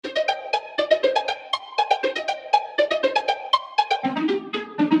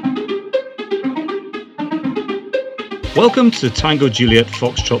Welcome to the Tango Juliet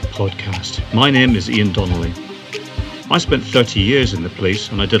Foxtrot podcast. My name is Ian Donnelly. I spent 30 years in the police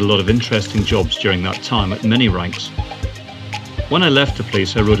and I did a lot of interesting jobs during that time at many ranks. When I left the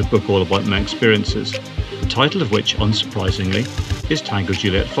police, I wrote a book all about my experiences, the title of which, unsurprisingly, is Tango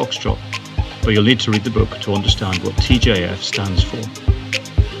Juliet Foxtrot, but you'll need to read the book to understand what TJF stands for.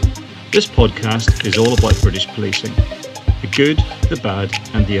 This podcast is all about British policing, the good, the bad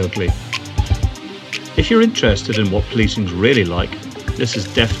and the ugly. If you're interested in what policing's really like, this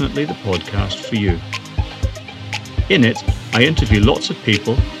is definitely the podcast for you. In it, I interview lots of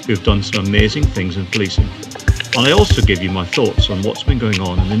people who've done some amazing things in policing, and I also give you my thoughts on what's been going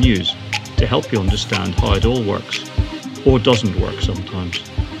on in the news to help you understand how it all works, or doesn't work sometimes.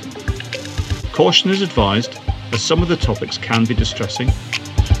 Caution is advised, as some of the topics can be distressing,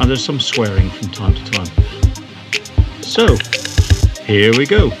 and there's some swearing from time to time. So, here we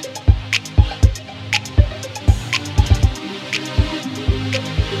go.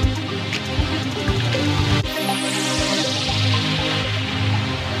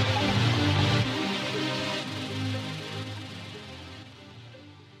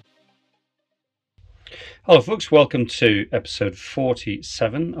 Hello folks, welcome to episode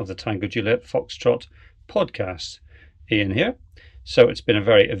 47 of the Tango Juliet Foxtrot podcast. Ian here. So it's been a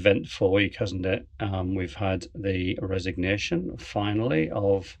very eventful week, hasn't it? We've had the resignation, finally,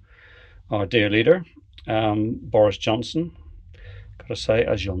 of our dear leader, Boris Johnson. Gotta say,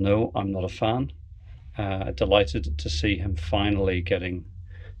 as you'll know, I'm not a fan. Delighted to see him finally getting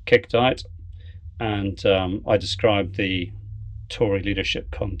kicked out. And I described the Tory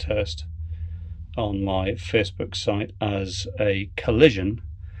leadership contest on my Facebook site as a collision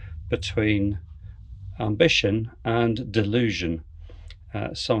between ambition and delusion.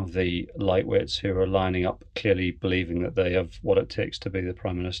 Some of the lightweights who are lining up, clearly believing that they have what it takes to be the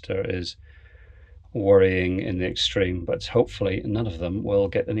Prime Minister, is worrying in the extreme, but hopefully none of them will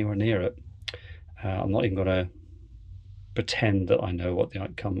get anywhere near it. I'm not even going to pretend that I know what the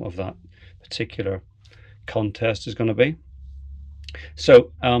outcome of that particular contest is going to be.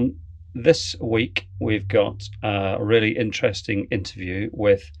 So, this week we've got a really interesting interview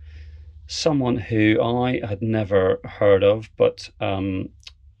with someone who I had never heard of, but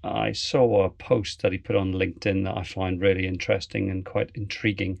I saw a post that he put on LinkedIn that I find really interesting and quite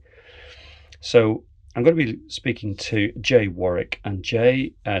intriguing. So I'm going to be speaking to Jay Warwick, and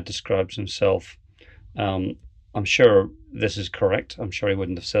Jay describes himself, I'm sure this is correct, I'm sure he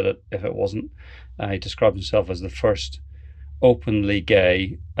wouldn't have said it if it wasn't, he describes himself as the first openly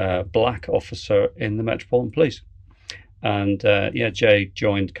gay black officer in the Metropolitan Police. And Jay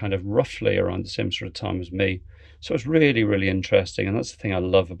joined kind of roughly around the same sort of time as me. So it's really, really interesting. And that's the thing I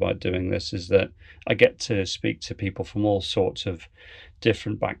love about doing this, is that I get to speak to people from all sorts of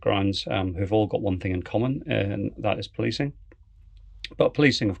different backgrounds who've all got one thing in common, and that is policing. But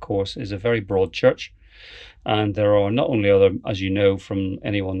policing, of course, is a very broad church. And there are not only other, as you know from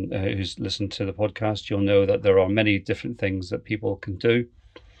anyone who's listened to the podcast, you'll know that there are many different things that people can do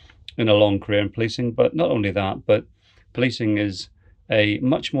in a long career in policing. But not only that, but policing is a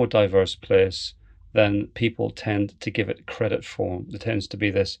much more diverse place than people tend to give it credit for. There tends to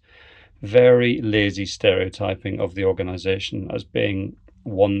be this very lazy stereotyping of the organisation as being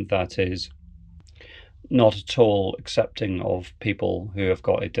one that is not at all accepting of people who have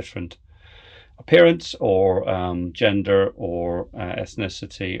got a different appearance or gender or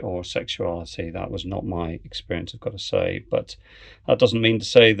ethnicity or sexuality. That was not my experience, I've got to say. But that doesn't mean to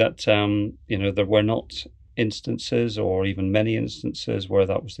say that there were not instances, or even many instances, where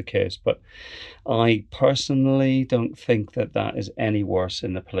that was the case. But I personally don't think that that is any worse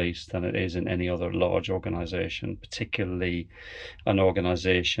in the police than it is in any other large organisation, particularly an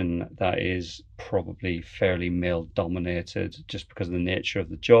organisation that is probably fairly male dominated just because of the nature of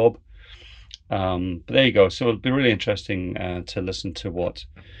the job. But there you go. So it'll be really interesting to listen to what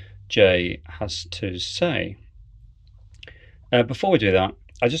Jay has to say. Before we do that,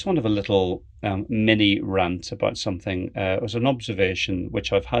 I just want to have a little mini rant about something. It was an observation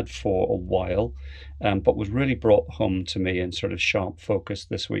which I've had for a while, but was really brought home to me in sort of sharp focus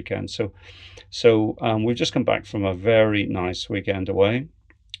this weekend. So we've just come back from a very nice weekend away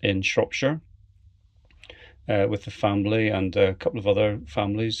in Shropshire. With the family and a couple of other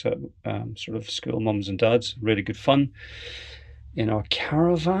families, sort of school mums and dads. Really good fun in our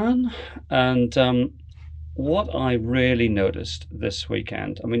caravan. And what I really noticed this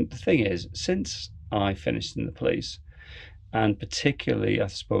weekend, I mean, the thing is, since I finished in the police, and particularly, I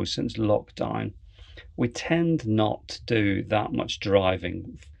suppose, since lockdown, we tend not to do that much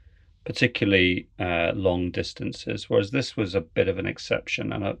driving particularly long distances, whereas this was a bit of an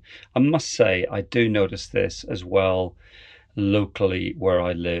exception. And I must say, I do notice this as well locally where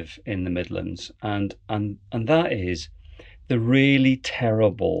I live in the Midlands, and that is the really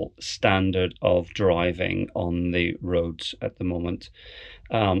terrible standard of driving on the roads at the moment.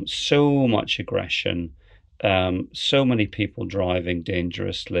 So much aggression, so many people driving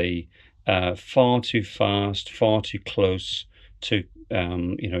dangerously, far too fast, far too close to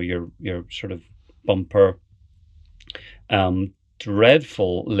your sort of bumper.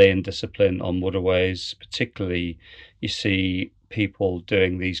 Dreadful lane discipline on motorways, particularly you see people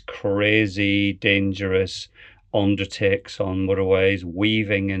doing these crazy, dangerous undertakes on motorways,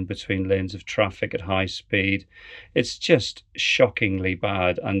 weaving in between lanes of traffic at high speed. It's just shockingly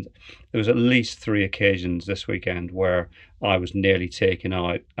bad. And there was at least 3 occasions this weekend where I was nearly taken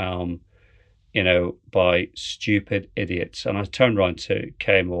out, by stupid idiots. And I turned around to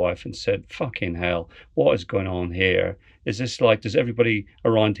Kay, my wife, and said, fucking hell, what is going on here? Is this like, does everybody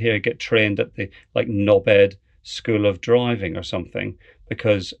around here get trained at the like knobhead school of driving or something?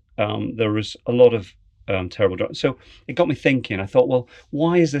 Because there was a lot of terrible driving. So it got me thinking. I thought, well,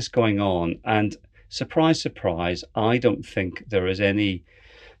 why is this going on? And surprise, surprise, I don't think there is any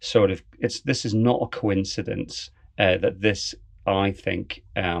sort of, this is not a coincidence that this, I think,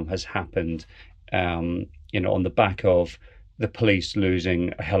 has happened, on the back of the police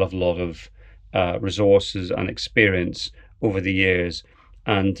losing a hell of a lot of resources and experience over the years.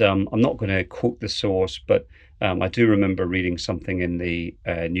 And I'm not going to quote the source, but I do remember reading something in the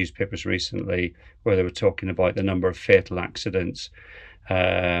newspapers recently where they were talking about the number of fatal accidents,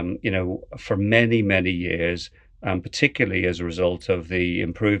 for many, many years, particularly as a result of the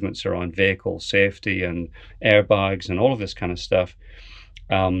improvements around vehicle safety and airbags and all of this kind of stuff.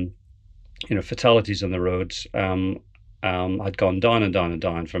 Fatalities on the roads had gone down and down and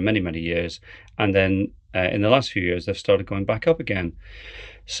down for many, many years. And then in the last few years, they've started going back up again.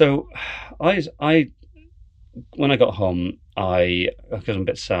 So when I got home, because I'm a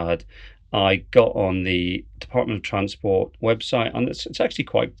bit sad, I got on the Department of Transport website, and it's actually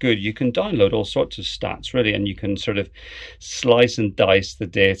quite good. You can download all sorts of stats, really, and you can sort of slice and dice the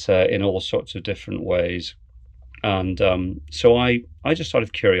data in all sorts of different ways. And so I just out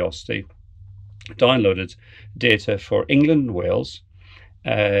of curiosity downloaded data for England and Wales,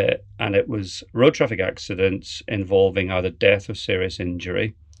 and it was road traffic accidents involving either death or serious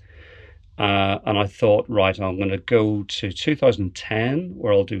injury. And I thought, right, I'm going to go to 2010,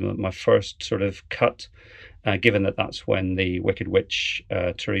 where I'll do my first sort of cut, given that that's when the Wicked Witch,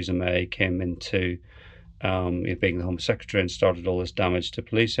 Theresa May, came into being the Home Secretary and started all this damage to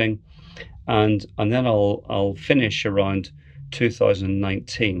policing. And then I'll finish around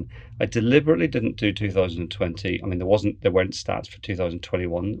 2019. I deliberately didn't do 2020. I mean, there weren't stats for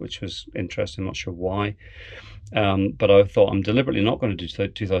 2021, which was interesting. I'm not sure why. But I thought I'm deliberately not going to do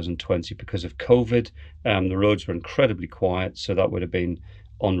 2020 because of COVID. The roads were incredibly quiet, so that would have been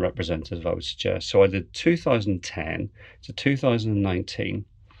unrepresentative, I would suggest. So I did 2010 to 2019,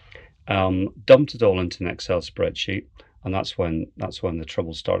 dumped it all into an Excel spreadsheet, and that's when the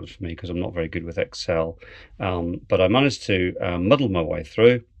trouble started for me, because I'm not very good with Excel. But I managed to muddle my way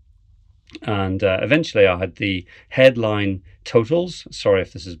through. And eventually I had the headline totals. Sorry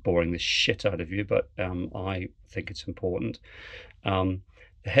if this is boring the shit out of you, but I think it's important. The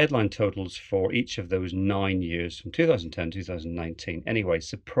headline totals for each of those 9 years from 2010 to 2019. Anyway,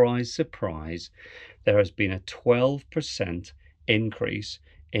 surprise, surprise, there has been a 12% increase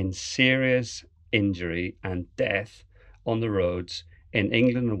in serious injury and death on the roads in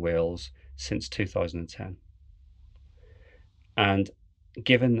England and Wales since 2010. And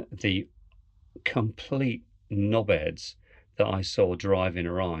given the complete knobheads that I saw driving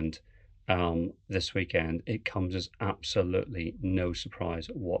around this weekend, it comes as absolutely no surprise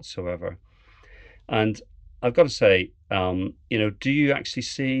whatsoever. And I've got to say, do you actually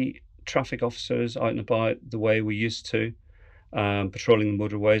see traffic officers out and about the way we used to, patrolling the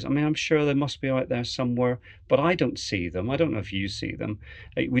motorways? I mean, I'm sure they must be out there somewhere, but I don't see them. I don't know if you see them.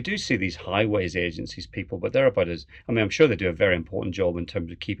 We do see these highways agencies people, but they're about as, I mean, I'm sure they do a very important job in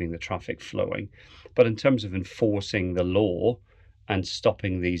terms of keeping the traffic flowing. But in terms of enforcing the law and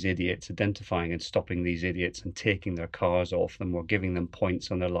stopping these idiots, identifying and stopping these idiots and taking their cars off them or giving them points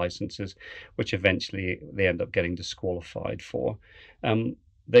on their licenses, which eventually they end up getting disqualified for.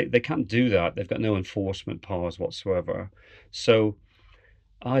 They can't do that. They've got no enforcement powers whatsoever. So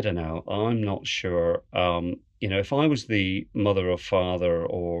I don't know. I'm not sure. If I was the mother or father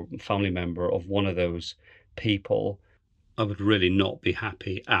or family member of one of those people, I would really not be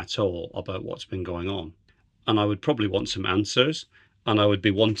happy at all about what's been going on. And I would probably want some answers. And I would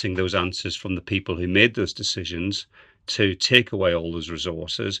be wanting those answers from the people who made those decisions to take away all those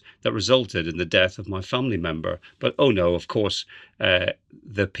resources that resulted in the death of my family member. But oh no, of course,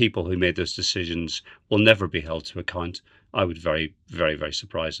 the people who made those decisions will never be held to account. I would be very, very, very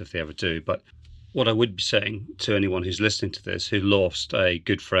surprised if they ever do. But what I would be saying to anyone who's listening to this who lost a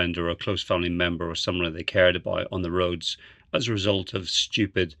good friend or a close family member or someone they cared about on the roads as a result of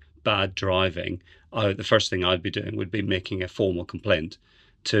stupid, bad driving, the first thing I'd be doing would be making a formal complaint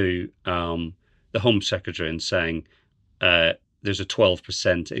to the Home Secretary and saying there's a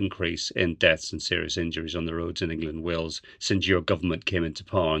 12% increase in deaths and serious injuries on the roads in England and Wales since your government came into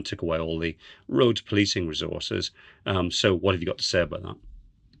power and took away all the road policing resources. So what have you got to say about that?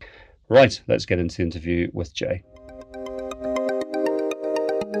 Right, let's get into the interview with Jay.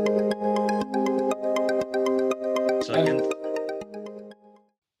 Second.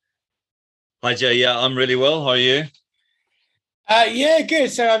 Hi, Jay. Yeah, I'm really well. How are you? Yeah, good.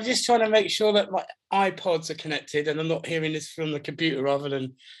 So I'm just trying to make sure that my iPods are connected and I'm not hearing this from the computer rather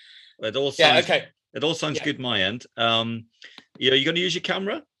than. It all sounds, okay. It all sounds good my end. You going to use your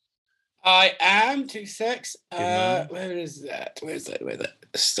camera? I am. 2 secs. Where is that? Where's that?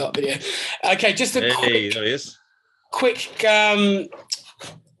 Start video. Okay, just a quick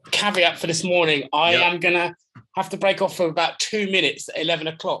caveat for this morning. I am gonna have to break off for about 2 minutes at 11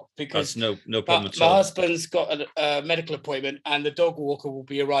 o'clock because that's no problem at all. My husband's got a medical appointment and the dog walker will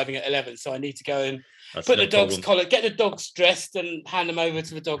be arriving at 11, so I need to go and put the dog's collar, get the dogs dressed and hand them over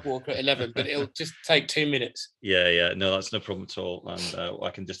to the dog walker at 11, but it'll just take 2 minutes. Yeah, no, that's no problem at all, and I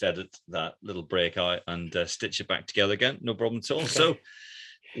can just edit that little break out and stitch it back together again, no problem at all. Okay. So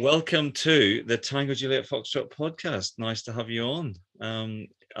welcome to the Tango Juliet Foxtrot podcast. Nice to have you on.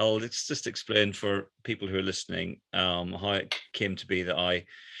 Let's just explain for people who are listening how it came to be that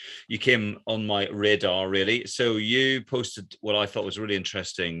you came on my radar, really. So you posted what I thought was a really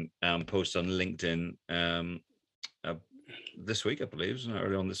interesting post on LinkedIn this week, I believe, wasn't it?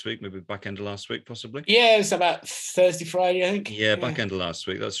 Early on this week, maybe back end of last week, possibly. Yeah, it's about Thursday, Friday, I think. Yeah, back end of last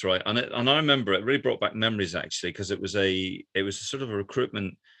week. That's right. And I remember it really brought back memories actually, because it was a sort of a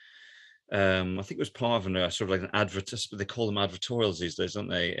recruitment. I think it was part of a sort of like an advertisement. They call them advertorials these days, don't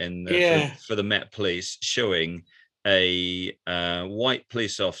they? For the Met Police, showing a white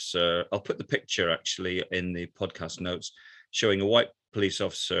police officer. I'll put the picture actually in the podcast notes, showing a white police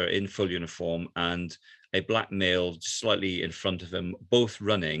officer in full uniform and a black male slightly in front of him, both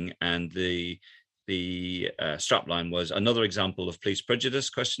running, and the strapline was another example of police prejudice, ?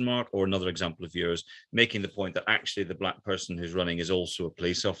 Or another example of yours, making the point that actually the black person who's running is also a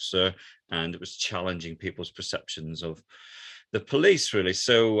police officer, and it was challenging people's perceptions of the police, really.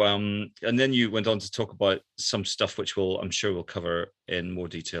 So, and then you went on to talk about some stuff which I'm sure we'll cover in more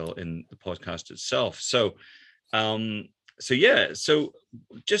detail in the podcast itself. So, so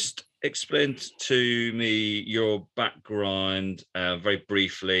just explain to me your background very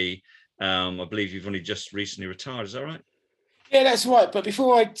briefly. I believe you've only just recently retired. Is that right? Yeah, that's right. But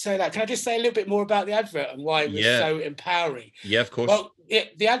before I say that, can I just say a little bit more about the advert and why it was so empowering? Yeah, of course. Well,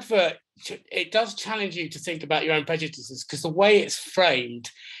 the advert, it does challenge you to think about your own prejudices, because the way it's framed,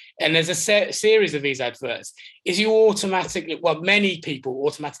 and there's a series of these adverts, is many people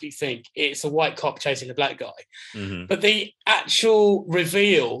automatically think it's a white cop chasing a black guy. Mm-hmm. But the actual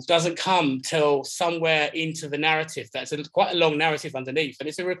reveal doesn't come till somewhere into the narrative. That's quite a long narrative underneath, and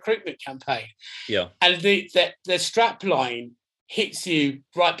it's a recruitment campaign. Yeah. And the strap line hits you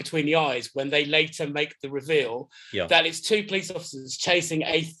right between the eyes when they later make the reveal that it's two police officers chasing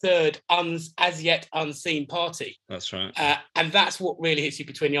a third as yet unseen party. That's right. And that's what really hits you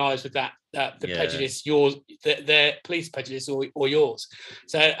between the eyes with that, prejudice, their police prejudice or yours.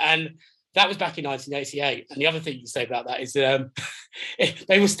 So, and that was back in 1988. And the other thing you say about that is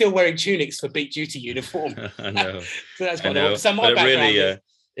they were still wearing tunics for beat duty uniform. I know. So that's quite odd. So my background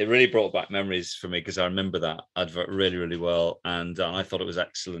it really brought back memories for me, because I remember that advert really, really well. And I thought it was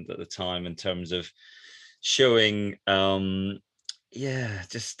excellent at the time in terms of showing,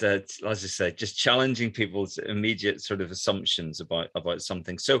 just as I say, just challenging people's immediate sort of assumptions about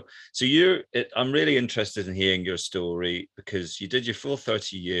something. So I'm really interested in hearing your story, because you did your full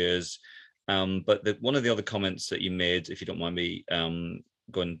 30 years. But one of the other comments that you made, if you don't mind me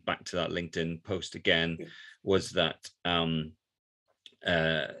going back to that LinkedIn post again, was that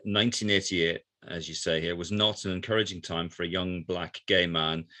 1988, as you say here, was not an encouraging time for a young black gay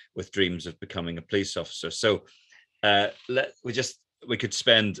man with dreams of becoming a police officer. So we could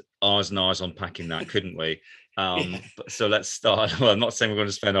spend hours and hours unpacking that, couldn't we? So let's start. Well, I'm not saying we're going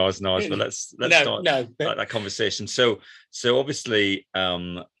to spend hours and hours, but let's start that conversation. So obviously,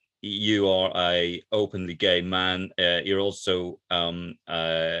 you are a openly gay man. You're also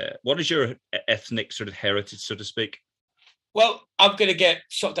what is your ethnic sort of heritage, so to speak? Well, I'm going to get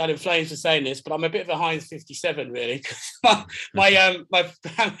shot down in flames for saying this, but I'm a bit of a Heinz 57, really. my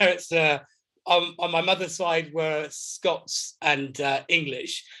grandparents on my mother's side were Scots and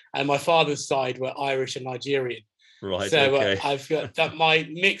English, and my father's side were Irish and Nigerian. Right. So okay. I've got that my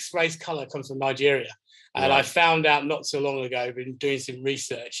mixed race color comes from Nigeria, and Right. I found out not so long ago, been doing some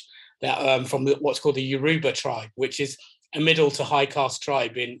research, that from what's called the Yoruba tribe, which is a middle to high caste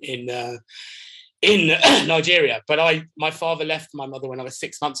tribe in Nigeria. But my father left my mother when I was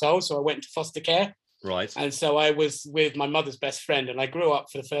 6 months old, so I went into foster care. Right. And so I was with my mother's best friend, and I grew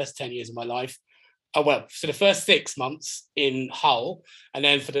up for the first 10 years of my life. So the first 6 months in Hull, and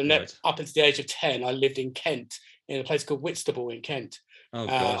then for the Right. up until the age of 10, I lived in Kent, in a place called Whitstable in Kent. Oh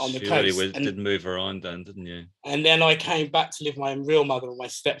gosh, on the you coast. really did move around then, didn't you? And then I came back to live with my real mother and my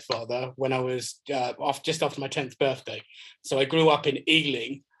stepfather when I was just after my 10th birthday. So I grew up in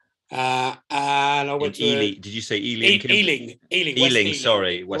Ealing, and I went to Ely. Did you say Ealing? Ealing, Ealing, West Ealing.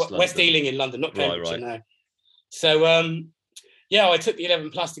 sorry, West Ealing in London, not Cambridge, right. no. So yeah, I took the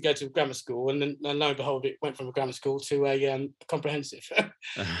 11 plus to go to grammar school, and then lo and behold, it went from a grammar school to a comprehensive.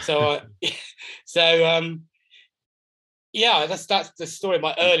 Yeah, that's the story of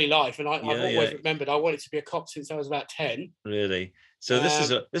my early life, and I've always remembered I wanted to be a cop since I was about 10. Really? So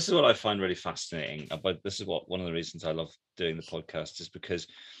this is what I find really fascinating about. This is one of the reasons I love doing the podcast, is because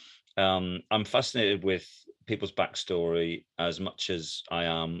I'm fascinated with people's backstory as much as I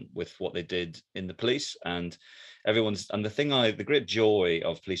am with what they did in the police, and the great joy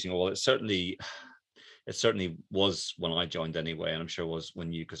of policing. Well, it certainly was when I joined anyway, and I'm sure it was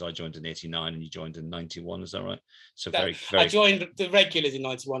when because I joined in 89 and you joined in 91. Is that right? So very. I joined the regulars in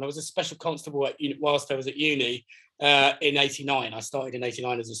 91. I was a special constable whilst I was at uni in 89. I started in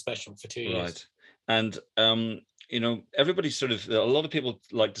 89 as a special for 2 years. Right. And everybody a lot of people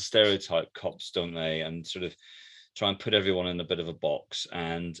like to stereotype cops, don't they? And sort of try and put everyone in a bit of a box.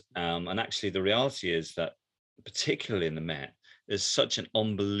 And actually the reality is that, particularly in the Met, there's such an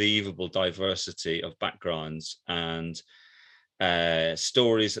unbelievable diversity of backgrounds and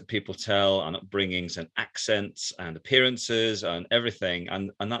stories that people tell, and upbringings and accents and appearances and everything.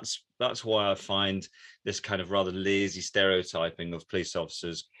 And that's why I find this kind of rather lazy stereotyping of police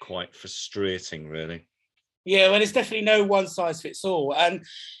officers quite frustrating, really. Yeah, well, there's definitely no one size fits all. And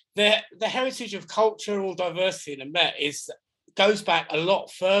the heritage of cultural diversity in the Met goes back a lot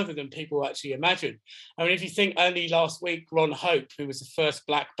further than people actually imagine. I mean, if you think only last week, Ron Hope, who was the first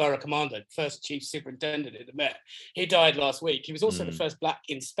black borough commander, first chief superintendent at the Met, he died last week. He was also the first black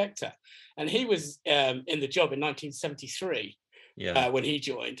inspector, and he was in the job in 1973 when he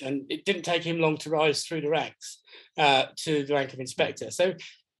joined, and it didn't take him long to rise through the ranks to the rank of inspector. So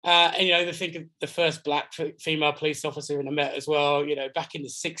and they think of the first black female police officer in the Met as well. Back in the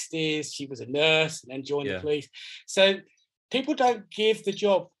 60s, she was a nurse and then joined the police. So people don't give the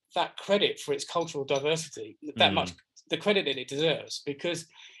job that credit for its cultural diversity, that much the credit that it deserves, because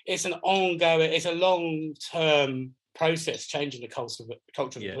it's an ongoing, it's a long-term process changing the culture of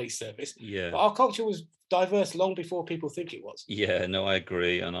the police service. Yeah. But our culture was diverse long before people think it was. Yeah, no, I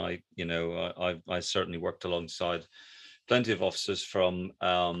agree. And I certainly worked alongside plenty of officers from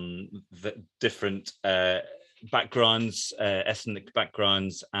different backgrounds, ethnic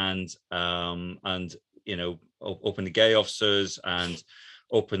backgrounds, and openly gay officers, and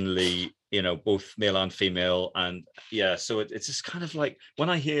openly, both male and female. And so it's just kind of like, when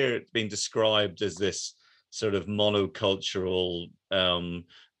I hear it being described as this sort of monocultural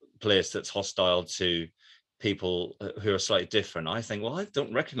place that's hostile to people who are slightly different, I think, well, I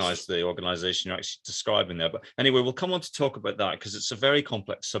don't recognize the organization you're actually describing there. But anyway, we'll come on to talk about that, because it's a very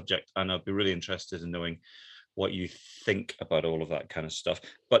complex subject, and I'd be really interested in knowing what you think about all of that kind of stuff.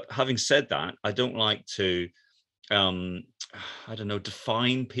 But having said that, I don't like to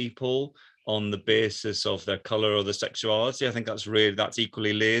define people on the basis of their color or their sexuality. I think that's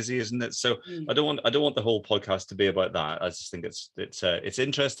equally lazy, isn't it? So I don't want the whole podcast to be about that. I just think it's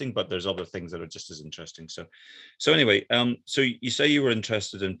interesting, but there's other things that are just as interesting. So anyway, so you say you were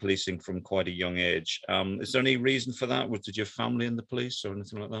interested in policing from quite a young age. Is there any reason for that? Did you have family in the police or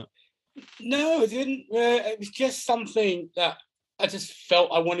anything like that? No, it didn't. It was just something that I just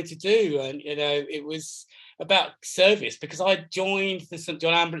felt I wanted to do, and it was about service, because I joined the St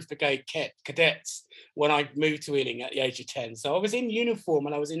John Ambulance Brigade cadets when I moved to Ealing at the age of 10. So I was in uniform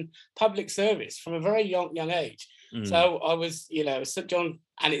and I was in public service from a very young age. So I was, St John,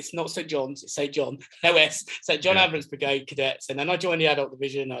 and it's not St John's, it's St John, no S, St John Ambulance Brigade cadets, and then I joined the adult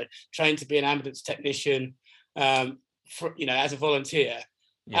division. I trained to be an ambulance technician, as a volunteer.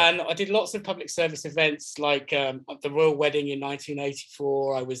 Yeah. And I did lots of public service events, like the Royal Wedding in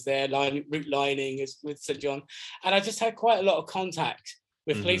 1984. I was there, route lining with St John. And I just had quite a lot of contact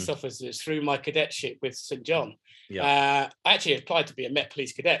with police officers through my cadetship with St John. Yeah. I actually applied to be a Met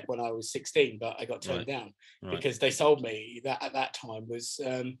Police cadet when I was 16, but I got turned down because they told me that at that time was,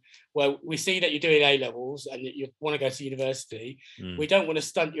 well, we see that you're doing A-levels and you want to go to university. We don't want to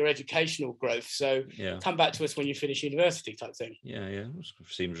stunt your educational growth. So come back to us when you finish university, type thing. Yeah.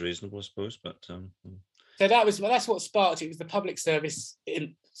 Seems reasonable, I suppose. But so that's what sparked it. It was the public service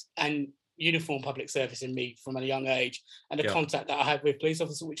and uniform public service in me from a young age, and the contact that I had with police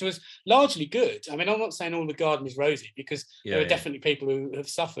officers, which was largely good. I mean, I'm not saying all the garden is rosy, because there are definitely people who have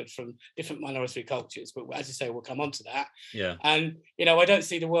suffered from different minority cultures, but as you say, we'll come on to that. And I don't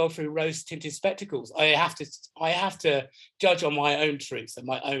see the world through rose-tinted spectacles. I have to judge on my own truth and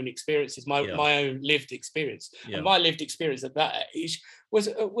my own experiences, my own lived experience. And my lived experience at that age was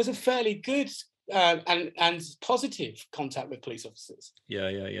a fairly good and positive contact with police officers.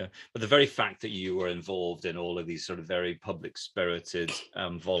 Yeah. But the very fact that you were involved in all of these sort of very public spirited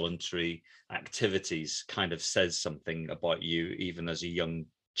voluntary activities kind of says something about you, even as a young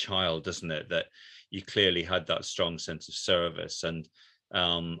child, doesn't it? That you clearly had that strong sense of service. And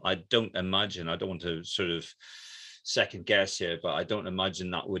I don't want to sort of second guess here, but I don't imagine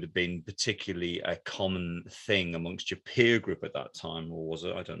that would have been particularly a common thing amongst your peer group at that time, or was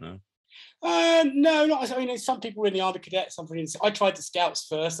it? I don't know. No, not. I mean, some people were in the Army Cadets. I tried the Scouts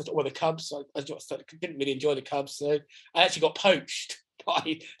first, or the Cubs. I didn't really enjoy the Cubs, so I actually got poached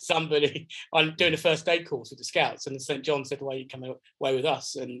by somebody on doing a first aid course with the Scouts, and St John said, "Well, you come away with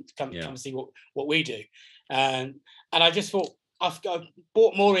us and come and see what we do." And I just thought I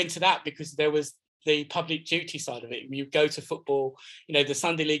bought more into that because there was the public duty side of it. You go to football, the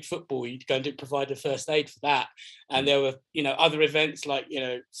Sunday League football, you'd go and provide the first aid for that. And there were, other events like,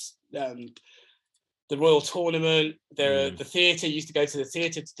 the Royal Tournament, the theatre, used to go to the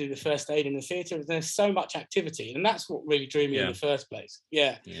theatre to do the first aid in the theatre. There's so much activity, and that's what really drew me in the first place.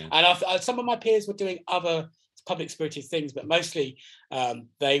 And some of my peers were doing other public spirited things, but mostly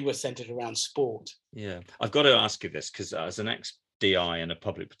they were centered around sport. I've got to ask you this, because as an ex-DI in a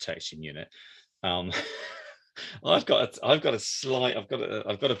public protection unit, I've got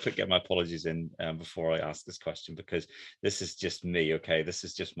to get my apologies in before I ask this question, because this is just me. Okay, this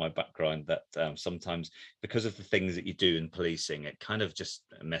is just my background, that sometimes, because of the things that you do in policing, it kind of just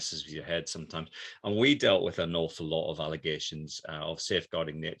messes with your head sometimes. And we dealt with an awful lot of allegations of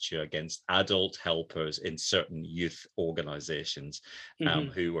safeguarding nature against adult helpers in certain youth organizations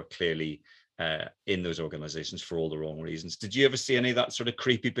who were clearly in those organizations for all the wrong reasons. Did you ever see any of that sort of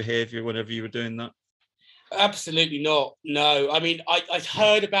creepy behavior whenever you were doing that? Absolutely not. No. I mean, I'd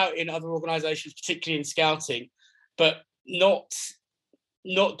heard about it in other organizations, particularly in scouting, but not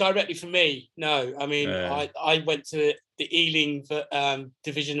directly for me. No. I mean, I went to the Ealing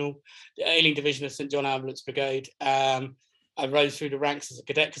Division of St John Ambulance Brigade. I rose through the ranks as a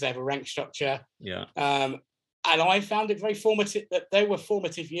cadet because they have a rank structure. And I found it very formative. That they were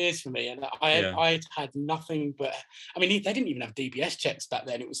formative years for me, and I had nothing but. I mean, they didn't even have DBS checks back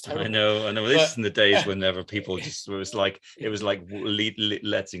then. It was terrible. I know. This is in the days whenever people just it was like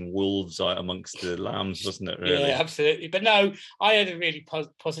letting wolves out amongst the lambs, wasn't it? Really? Yeah, absolutely. But no, I had a really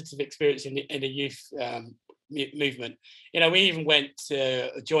positive experience in the youth movement. We even went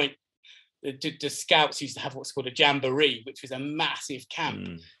to a joint. The Scouts used to have what's called a jamboree, which was a massive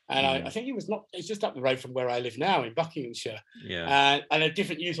camp, and I think it's just up the road from where I live now in Buckinghamshire. And there are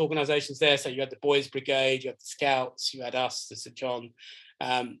different youth organisations there. So you had the Boys Brigade, you had the Scouts, you had us, the St John,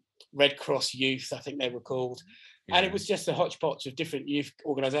 Red Cross Youth, I think they were called, and it was just a hodgepodge of different youth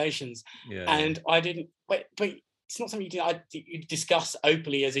organisations. And I didn't, but it's not something you discuss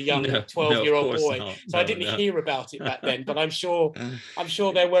openly as a young 12-year-old boy. I didn't hear about it back then, but I'm sure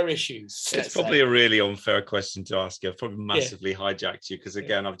there were issues. It's probably a really unfair question to ask you. I've probably massively hijacked you, because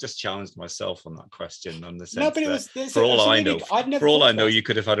again, I've just challenged myself on that question, on the sense that for all I know, you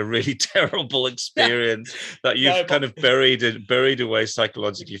could have had a really terrible experience that you've kind of buried away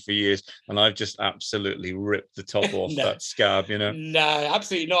psychologically for years, and I've just absolutely ripped the top off that scab. No,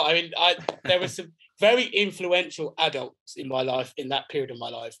 absolutely not. I mean, there was some very influential adults in my life, in that period of my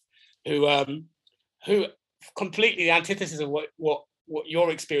life, who completely the antithesis of what your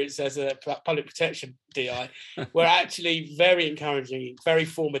experience as a public protection DI were actually very encouraging, very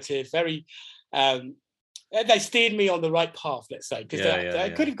formative, very they steered me on the right path, let's say, because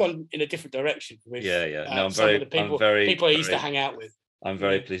they could have gone in a different direction with some of the people I used to hang out with. I'm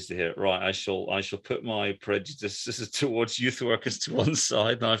very pleased to hear it. Right, I shall put my prejudices towards youth workers to one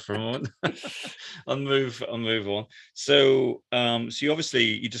side now for a moment. I'll move on. So, so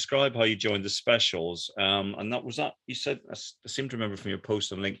you describe how you joined the specials, and that you said, I seem to remember from your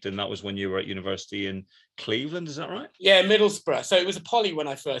post on LinkedIn, that was when you were at university in Cleveland. Is that right? Yeah, Middlesbrough. So it was a poly when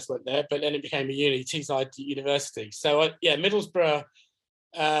I first went there, but then it became a Teesside University. So Middlesbrough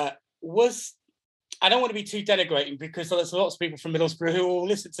was. I don't want to be too denigrating because there's lots of people from Middlesbrough who will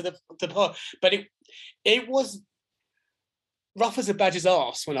listen to the pod, but it was rough as a badger's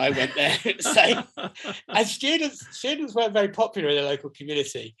arse when I went there. So, and students weren't very popular in the local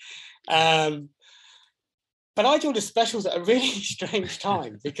community. But I joined the specials at a really strange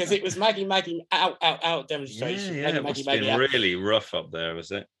time because it was Maggie out demonstration. Yeah, it must have been really rough up there,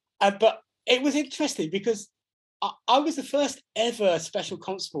 was it? But it was interesting because I was the first ever special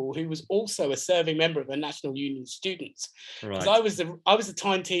constable who was also a serving member of a National Union of Students. Because I was the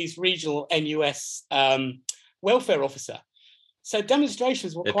Tyne Tees regional NUS welfare officer. So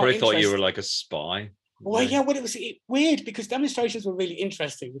demonstrations were they quite interesting. They probably thought you were like a spy. Well, yeah, well, it was weird because demonstrations were really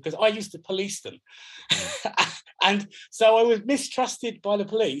interesting because I used to police them. And so I was mistrusted by the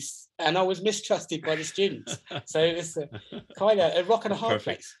police and I was mistrusted by the students. So it was kind of a rock and a hard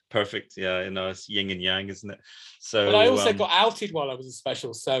place. Perfect. Yeah, it's yin and yang, isn't it? So, but I also got outed while I was a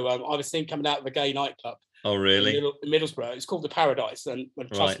special. So I was seen coming out of a gay nightclub. Oh, really? In Middlesbrough. It's called the Paradise. And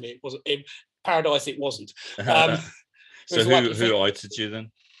trust me, it wasn't. Paradise, it wasn't. So who outed you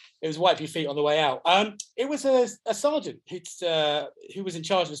then? It was wipe your feet on the way out. It was a sergeant who was in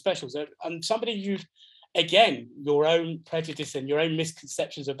charge of the specials, and somebody again, your own prejudice and your own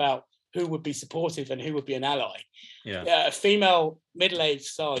misconceptions about who would be supportive and who would be an ally. Yeah. A female middle-aged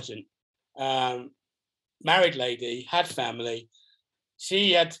sergeant, married lady, had family.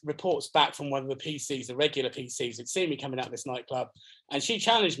 She had reports back from one of the PCs, the regular PCs, had seen me coming out of this nightclub, and she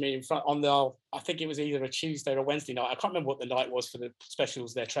challenged me in front I think it was either a Tuesday or a Wednesday night. I can't remember what the night was for the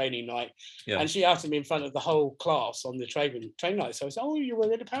specials, their training night. Yeah. And she outed me in front of the whole class on the training night. So I said, "Oh, you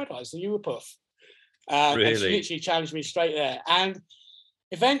were in the Paradise and you were Puff." Really? And she literally challenged me straight there. And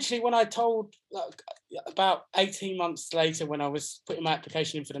eventually, when I told, about 18 months later, when I was putting my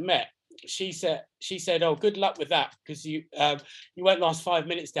application in for the Met, she said, "Oh, good luck with that, because you won't last 5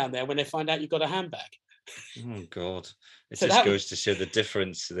 minutes down there when they find out you've got a handbag." Oh God! It so just goes to show the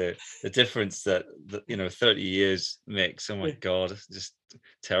difference, the difference that 30 years makes. Oh my God, it's just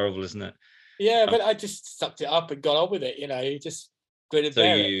terrible, isn't it? Yeah, but I just sucked it up and got on with it. You just grit and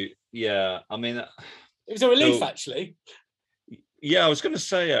bear it. Yeah, I mean, it was a relief actually. Yeah, I was going to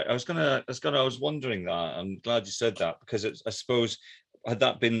say, I was wondering that. I'm glad you said that, because I suppose, was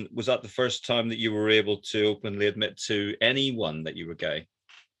that the first time that you were able to openly admit to anyone that you were gay?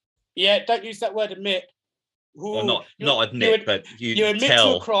 Yeah, don't use that word admit. Or not admit, but you admit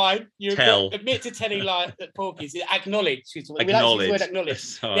tell, to a crime. You tell. admit to telling lies at porkies. Acknowledge. Acknowledge. The word acknowledge.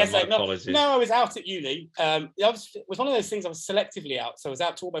 Sorry, yes, apologies. No, I was out at uni. It was one of those things I was selectively out. So I was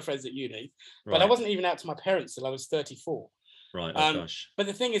out to all my friends at uni, but I wasn't even out to my parents till I was 34. Right. Oh gosh. But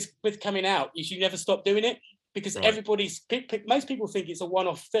the thing is, with coming out, you should never stop doing it, because most people think it's a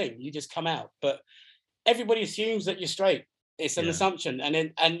one-off thing. You just come out, but everybody assumes that you're straight. It's an assumption,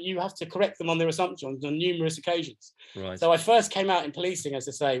 and you have to correct them on their assumptions on numerous occasions. Right. So I first came out in policing, as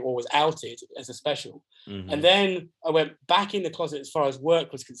I say, or was outed as a special, mm-hmm. and then I went back in the closet as far as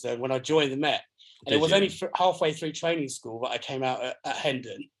work was concerned when I joined the Met. And it was only halfway through training school that I came out at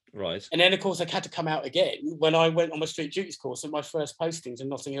Hendon. Right. And then, of course, I had to come out again when I went on my street duties course at my first postings in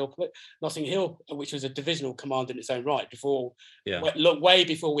Notting Hill, which was a divisional command in its own right, way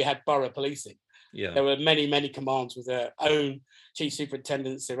before we had borough policing. Yeah. There were many, many commands with their own chief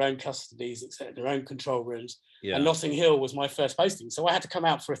superintendents, their own custodies, etc., their own control rooms. Yeah. And Notting Hill was my first posting. So I had to come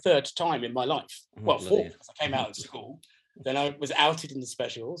out for a third time in my life. Fourth, because I came out of school. Then I was outed in the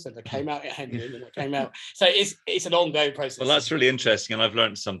specials, and I came out at Hendon, and I came out. So it's an ongoing process. Well, that's really interesting, and I've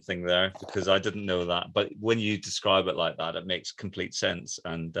learned something there, because I didn't know that. But when you describe it like that, it makes complete sense.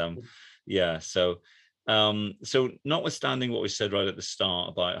 And so notwithstanding what we said right at the start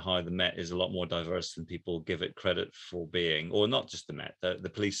about how the Met is a lot more diverse than people give it credit for being, or not just the Met, the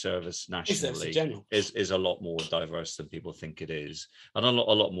police service nationally is a lot more diverse than people think it is, and a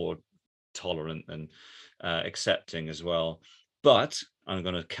lot more tolerant and accepting as well. But I'm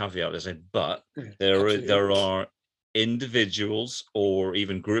going to caveat this, but there are individuals, or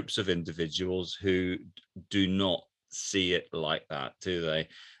even groups of individuals, who do not see it like that, do they?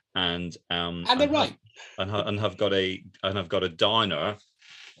 And they're right, and have got a downer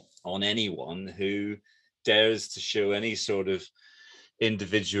on anyone who dares to show any sort of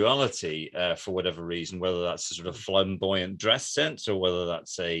individuality for whatever reason, whether that's a sort of flamboyant dress sense or whether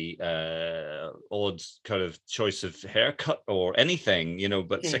that's a odd kind of choice of haircut or anything,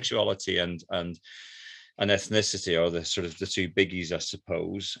 but sexuality and ethnicity are the sort of the two biggies, I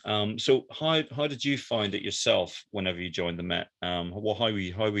suppose. So how did you find it yourself whenever you joined the Met? How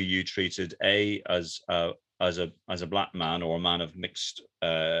were you treated as a black man or a man of mixed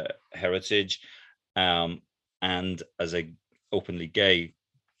heritage, and as a openly gay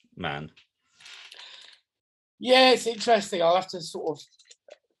man? Yeah, it's interesting. I'll have to sort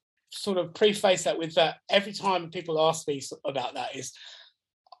of preface that with that. Every time people ask me about that, it's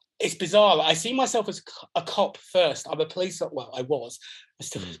bizarre. I see myself as a cop first. I'm a police. Well, I was. I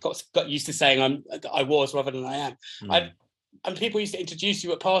still got used to saying I was rather than I am. And people used to introduce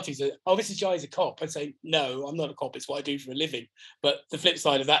you at parties. Oh, this is Jai's a cop. I'd say, no, I'm not a cop. It's what I do for a living. But the flip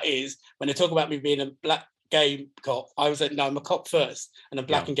side of that is when they talk about me being a black gay cop, I was like, no, I'm a cop first and I'm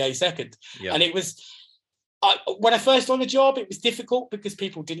black and gay second. Yeah. And it was, when I first on the job, it was difficult because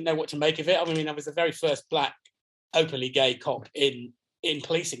people didn't know what to make of it. I mean, I was the very first black openly gay cop in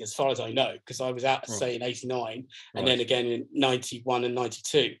policing, as far as I know, because I was out, say, in 89 and then again in 91 and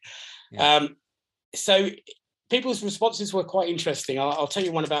 92. Yeah. So people's responses were quite interesting. I'll tell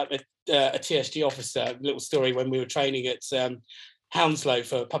you one about a TSG officer, a little story when we were training at Hounslow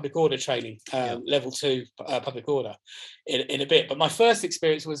for public order training, level 2 public order in a bit. But my first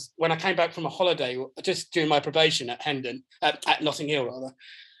experience was when I came back from a holiday, just during my probation at Hendon, at Notting Hill rather.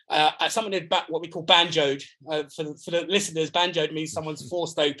 Someone had what we call banjoed. For the listeners, banjoed means someone's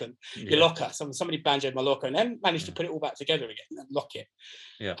forced open your locker. Somebody banjoed my locker and then managed to put it all back together again and lock it.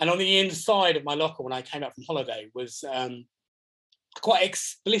 Yeah. And on the inside of my locker when I came out from holiday was quite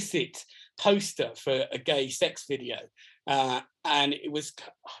explicit poster for a gay sex video. And it was,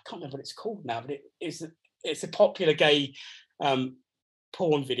 I can't remember what it's called now, but it's a popular gay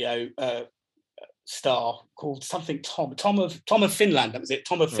porn video star called something Tom of Finland. That was it,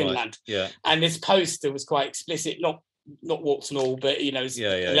 Tom of Finland. Yeah. And this poster was quite explicit, not warts and all, but a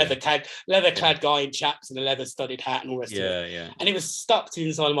leather clad guy in chaps and a leather studded hat and all the rest of it. Yeah. And it was stuck to the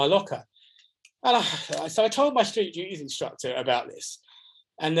inside of my locker. And so I told my street duties instructor about this,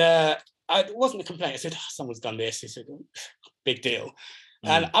 and it wasn't a complaint. I said, someone's done this. He said, big deal.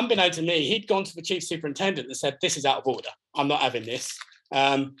 And unbeknown to me, he'd gone to the chief superintendent and said, this is out of order. I'm not having this.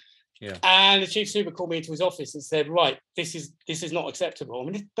 And the chief super called me into his office and said, right, this is not acceptable.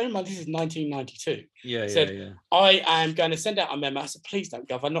 I mean, bear in mind, this is 1992. I am going to send out a memo. I said, please don't,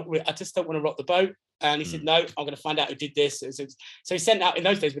 Gov. I just don't want to rock the boat. And he said, no, I'm going to find out who did this. So he sent out, in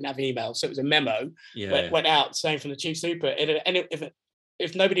those days we didn't have email, so it was a memo went out saying from the chief super, and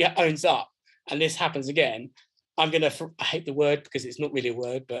if nobody owns up and this happens again, I'm going to, I hate the word because it's not really a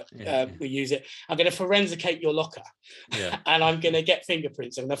word, but we use it. I'm going to forensicate your locker, and I'm going to get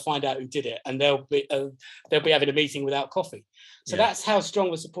fingerprints. I'm going to find out who did it, and they'll be having a meeting without coffee. So that's how strong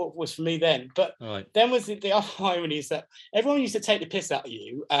the support was for me then. But then was the other irony is that everyone used to take the piss out of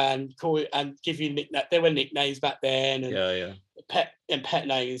you and call it and give you nicknames. There were nicknames back then, and pet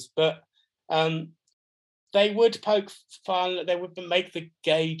names, but they would poke fun. They would make the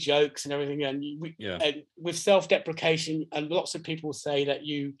gay jokes and everything, and with self-deprecation. And lots of people say that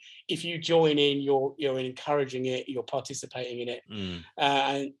if you join in, you're encouraging it, you're participating in it,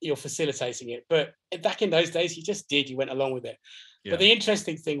 and you're facilitating it. But back in those days, you just did. You went along with it. Yeah. But the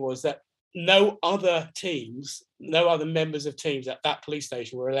interesting thing was that no other members of teams at that police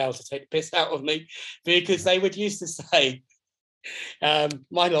station were allowed to take the piss out of me, because they would used to say.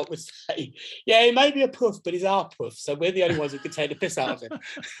 My lot would say, yeah, he may be a puff, but he's our puff, so we're the only ones who could take the piss out of him.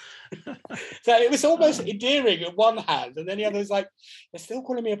 So it was almost endearing on one hand, and then the other was like, they're still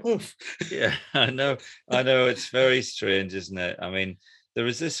calling me a puff. Yeah, I know it's very strange, isn't it? I mean, there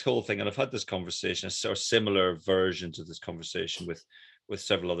is this whole thing, and I've had this conversation, a sort of similar version to this conversation with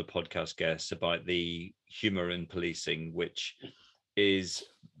several other podcast guests about the humor in policing, which is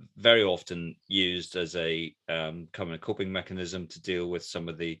very often used as a kind of coping mechanism to deal with some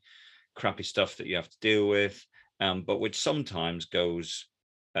of the crappy stuff that you have to deal with, but which sometimes goes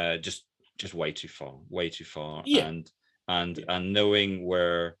just way too far. And knowing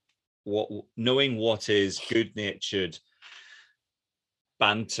what is good-natured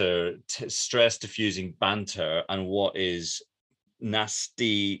banter, stress diffusing banter, and what is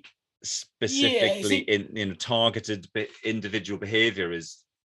nasty, specifically in targeted individual behavior is,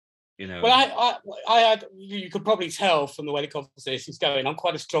 well, I had, you could probably tell from the way the conversation's going, I'm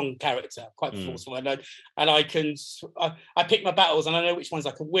quite a strong character, quite forceful, and I pick my battles and I know which ones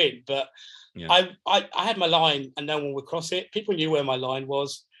I can win, but I had my line and no one would cross it. People knew where my line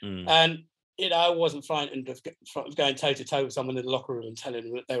was, and I wasn't frightened of going toe to toe with someone in the locker room and telling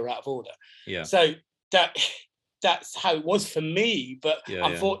them that they were out of order. Yeah. So that's how it was for me. But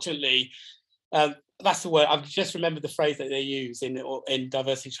unfortunately, that's the word. I've just remembered the phrase that they use in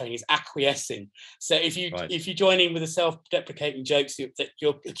diversity training is acquiescing. So if you join in with the self-deprecating jokes,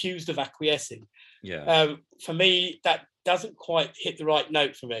 you're accused of acquiescing. Yeah. For me, that doesn't quite hit the right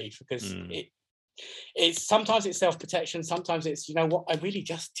note for me, because it's sometimes it's self-protection, sometimes it's, you know what, I really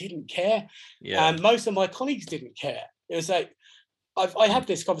just didn't care. And most of my colleagues didn't care. It was like, I had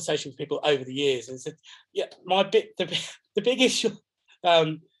this conversation with people over the years and said, the big issue,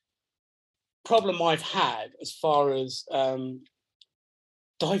 problem I've had as far as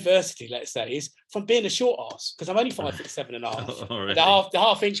diversity, let's say, is from being a short ass, because I'm only 5'7.5". Really? The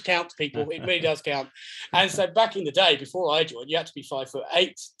half inch counts, people. It really does count. And so back in the day, before I joined, you had to be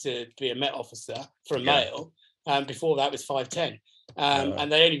 5'8" to be a Met officer for a male. Before that was 5'10".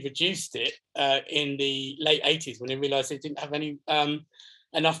 And they only reduced it in the late 80s when they realised they didn't have any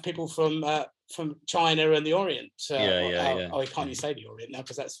enough people from China and the Orient. I can't even say the Orient now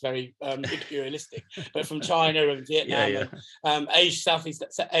because that's very imperialistic. But from China and Vietnam and Asia, Southeast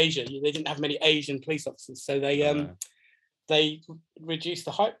Asia, they didn't have many Asian police officers, so they reduced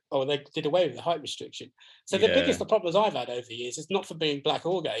the height, or they did away with the height restriction. So the biggest problems I've had over the years is not from being black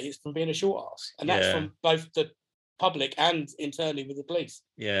or gay; it's from being a short ass, and that's from both the public and internally with the police.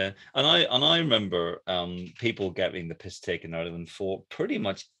 And I remember people getting the piss taken out of them for pretty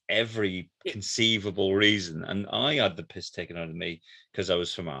much every conceivable reason, and I had the piss taken out of me because I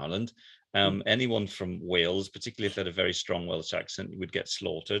was from Ireland. Anyone from Wales, particularly if they had a very strong Welsh accent, would get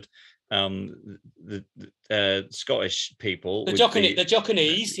slaughtered. The Scottish people, the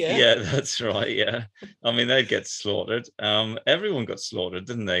Jockneys, that's right, I mean, they'd get slaughtered. Everyone got slaughtered,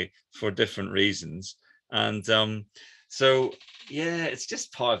 didn't they, for different reasons. And so it's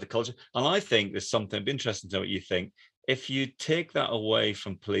just part of the culture. And I think there's something, it'd be interesting to know what you think. If you take that away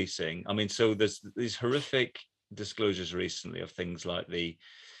from policing, I mean, so there's these horrific disclosures recently of things like the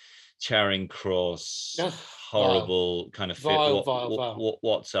Charing Cross, horrible kind of vile.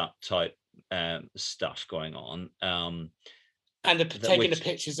 WhatsApp type stuff going on. And taking the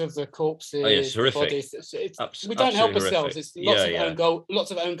pictures of the corpses, it's horrific. Bodies. We don't help ourselves. It's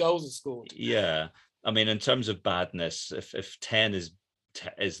lots of own goals are scored. Yeah. I mean, in terms of badness, if 10 is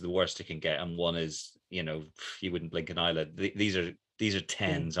the worst it can get, and 1 is, you wouldn't blink an eyelid. These are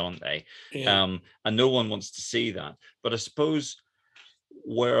 10s, aren't they? And no one wants to see that. But I suppose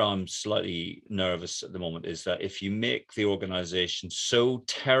where I'm slightly nervous at the moment is that if you make the organization so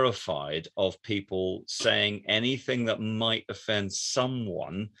terrified of people saying anything that might offend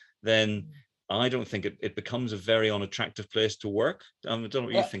someone, then I don't think it becomes a very unattractive place to work. I don't know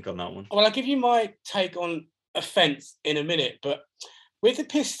what you think on that one. Well, I'll give you my take on offence in a minute, but with the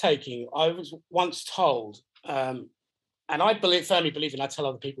piss taking, I was once told, and I firmly believe, and I tell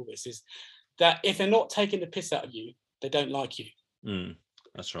other people this, is that if they're not taking the piss out of you, they don't like you.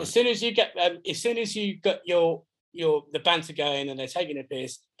 That's right. As soon as you get the banter going and they're taking a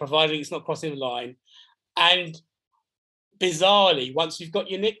piss, providing it's not crossing the line, and bizarrely, once you've got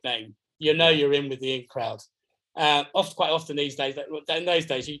your nickname, you're in with the in crowd. Quite often these days, in those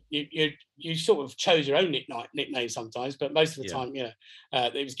days, you sort of chose your own nickname sometimes, but most of the time,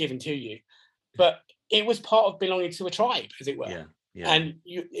 it was given to you. But it was part of belonging to a tribe, as it were. And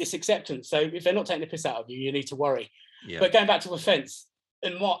it's acceptance. So if they're not taking the piss out of you, you need to worry. But going back to offence,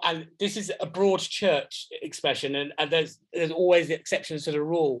 and this is a broad church expression, and there's always exceptions to the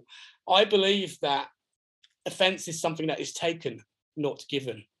rule. I believe that offence is something that is taken, not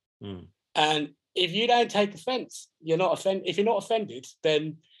given. And if you don't take offence, you're not offended. If you're not offended,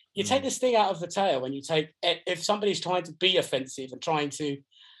 then you take the sting out of the tail. And if somebody's trying to be offensive and trying to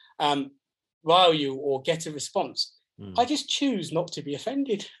rile you or get a response, I just choose not to be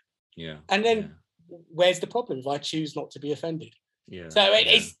offended. And then where's the problem if I choose not to be offended? So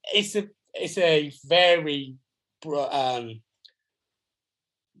it's a very broad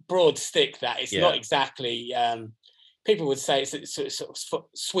stick. That it's not exactly. People would say it's a sort of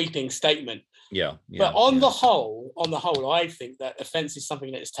sweeping statement. But on the whole, I think that offence is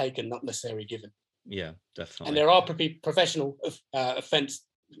something that is taken, not necessarily given. Yeah, definitely. And there are professional offence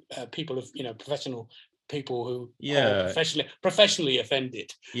people, professional people who are professionally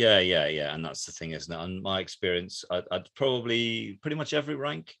offended. And that's the thing, isn't it? On my experience, I'd probably pretty much every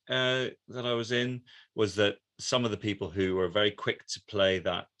rank that I was in was that some of the people who were very quick to play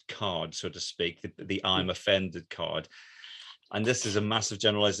that card, so to speak, the I'm offended card. And this is a massive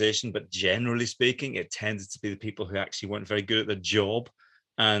generalization, but generally speaking, it tended to be the people who actually weren't very good at the job.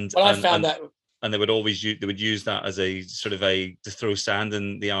 And I found that and they would always use that as a sort of to throw sand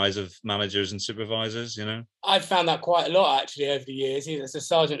in the eyes of managers and supervisors, you know? I've found that quite a lot actually over the years. As a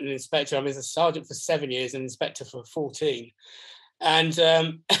sergeant and inspector, I was a sergeant for 7 years and inspector for 14. And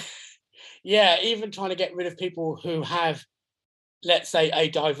yeah, even trying to get rid of people who have, let's say, a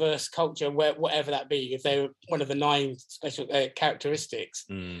diverse culture, whatever that be, if they're one of the 9 special characteristics.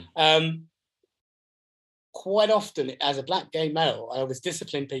 Quite often, as a black gay male, I was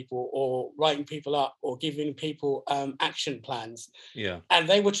disciplining people or writing people up or giving people action plans. Yeah. And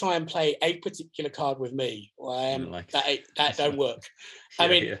they would try and play a particular card with me. That don't work. I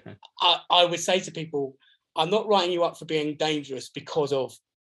mean, I would say to people, I'm not writing you up for being dangerous because of,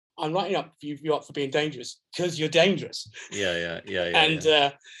 I'm writing you up for being dangerous because you're dangerous. Yeah. And,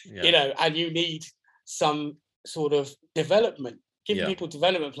 you know, and you need some sort of development. Giving people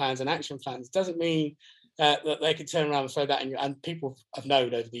development plans and action plans doesn't mean that they can turn around and throw that in you. And people have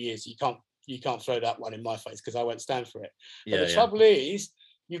known over the years, you can't throw that one in my face because I won't stand for it. But the trouble is,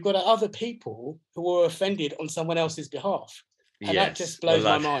 you've got other people who are offended on someone else's behalf. And that just blows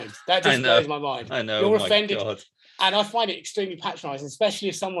my mind. That just blows my mind. I know. You're offended. God. And I find it extremely patronizing, especially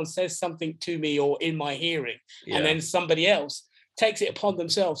if someone says something to me or in my hearing, and then somebody else takes it upon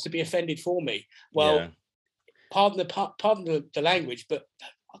themselves to be offended for me. Well, pardon the language, but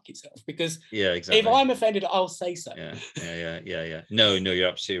fuck yourself, because exactly. If I'm offended, I'll say so. No, you're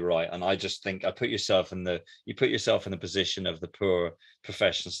absolutely right. And I just think you put yourself in the position of the poor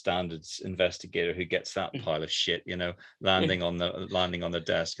professional standards investigator who gets that pile of shit, you know, landing on the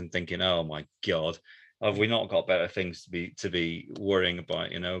desk and thinking, oh my God, have we not got better things to be worrying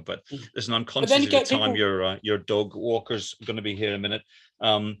about, you know? But listen, I'm conscious of the time your dog walker's going to be here in a minute.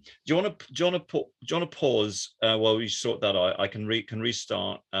 Do you want to pause while we sort that out? I can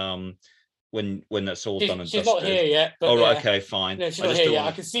restart when that's all done and she's dusted. Not here yet. But, right, okay, fine. No, she's not here yet.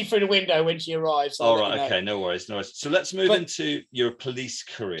 I can see through the window when she arrives. So okay, no worries. So let's move into your police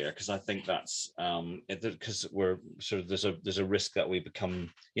career, because I think that's because we're sort of there's a risk that we become,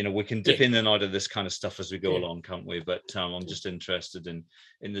 you know, we can dip in and out of this kind of stuff as we go along, can't we? But I'm just interested in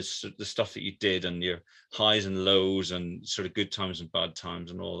the stuff that you did and your highs and lows and sort of good times and bad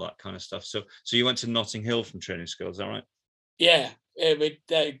times and all that kind of stuff. So you went to Notting Hill from training school, is that right? Yeah. With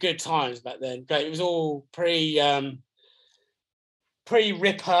good times back then. Great. It was all pre-Ripper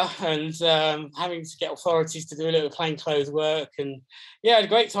and having to get authorities to do a little plainclothes work, and I had a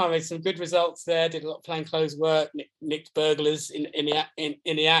great time. I had some good results there. Did a lot of plainclothes work. Nicked burglars in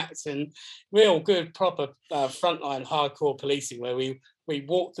the act, and real good proper frontline hardcore policing where we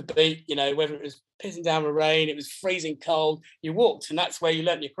walked the beat. You know, whether it was pissing down with rain, it was freezing cold, you walked, and that's where you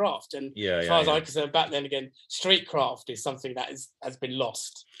learnt your craft. And as far as I'm concerned, back then again, street craft is something that has been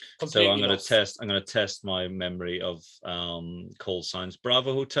lost. So I'm going to test my memory of call signs.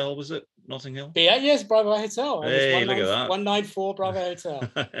 Bravo Hotel, was it Notting Hill? Yes, Bravo Hotel. Hey, look at that. 194 Bravo Hotel.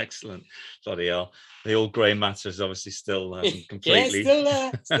 Excellent. Bloody hell. The old grey matter is obviously still completely. Still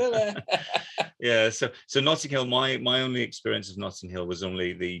there. Yeah. So Notting Hill. My only experience of Notting Hill was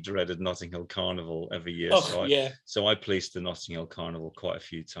only the dreaded Notting Hill Carnival every year. So I policed the Notting Hill Carnival quite a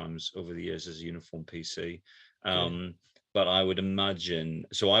few times over the years as a uniform PC. But I would imagine,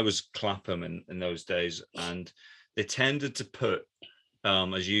 so I was Clapham in those days, and they tended to put,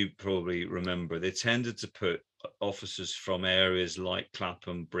 as you probably remember, they tended to put officers from areas like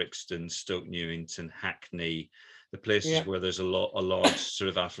Clapham, Brixton, Stoke Newington, Hackney, the places where there's a large sort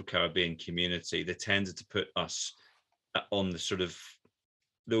of Afro-Caribbean community. They tended to put us on the sort of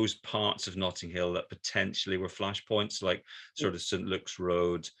those parts of Notting Hill that potentially were flashpoints, like sort of St Luke's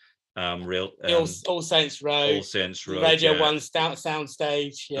Road, All Saints Road, Radio 1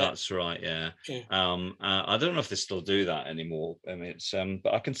 soundstage. That's right. I don't know if they still do that anymore. I mean, it's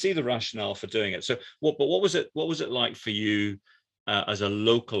but I can see the rationale for doing it. So what was it like for you as a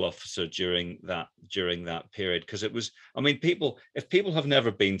local officer during that period? Because it was, I mean, if people have never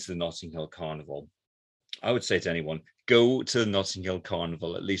been to the Notting Hill Carnival, I would say to anyone, go to the Notting Hill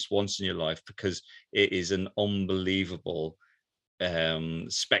Carnival at least once in your life, because it is an unbelievable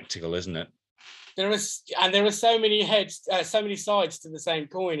spectacle, isn't it? There are so many so many sides to the same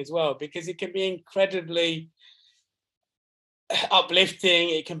coin as well, because it can be incredibly uplifting,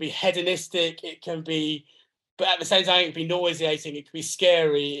 it can be hedonistic, it can be, but at the same time it can be nauseating, it could be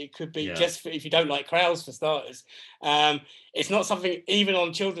scary, it could be just if you don't like crowds, for starters. It's not something, even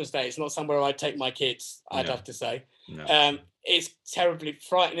on Children's Day, it's not somewhere I'd take my kids, I'd have to say. It's terribly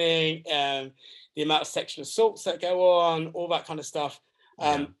frightening. The amount of sexual assaults that go on, all that kind of stuff.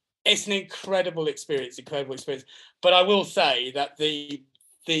 It's an incredible experience. But I will say that the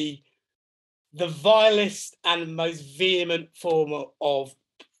vilest and most vehement form of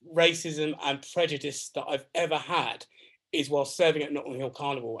racism and prejudice that I've ever had is while serving at Notting Hill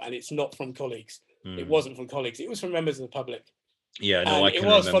Carnival, and it's not from colleagues. It wasn't from colleagues. It was from members of the public. Yeah, no, And I can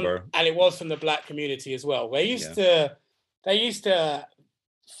remember. It was from the black community as well. They used to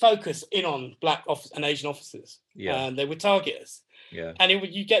focus in on black and Asian officers. Yeah. And they would target us. Yeah. And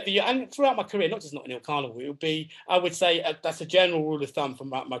and throughout my career, not just Notting Hill Carnival, it would be, I would say, that's a general rule of thumb from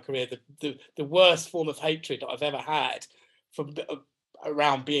my career. The worst form of hatred that I've ever had from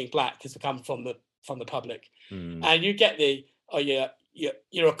around being black has come from the public. And you get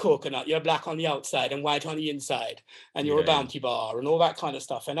you're a coconut, you're black on the outside and white on the inside, and you're a bounty bar and all that kind of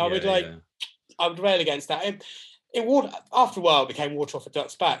stuff. And I would I would rail against that. It would, after a while, it became water off a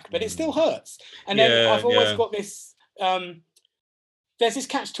duck's back, but it still hurts. And then I've always got this. There's this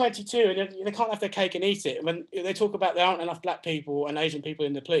catch-22, and they can't have their cake and eat it. When they talk about there aren't enough black people and Asian people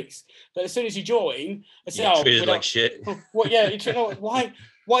in the police, but as soon as you join, they say, "Oh, treated like shit." Well, yeah,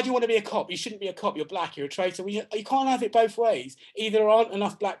 why do you want to be a cop? You shouldn't be a cop. You're black. You're a traitor. Well, you can't have it both ways. Either there aren't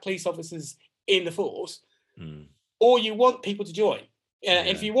enough black police officers in the force, or you want people to join. And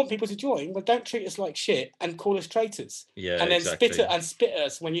if you want people to join, well, don't treat us like shit and call us traitors. Yeah, and then exactly. spit at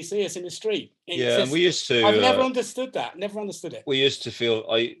us when you see us in the street. And we used to. I've never understood that. Never understood it. We used to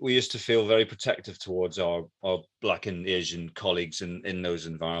feel very protective towards our black and Asian colleagues in those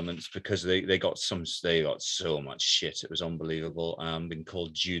environments, because they got so much shit. It was unbelievable. Being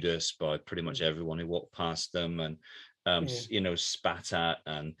called Judas by pretty much everyone who walked past them, and spat at,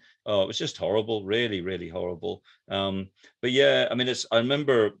 and it was just horrible, really, really horrible. But yeah, I mean, I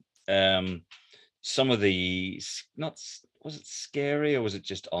remember some of the, was it scary or was it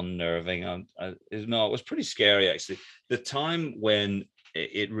just unnerving? No, it was pretty scary, actually. The time when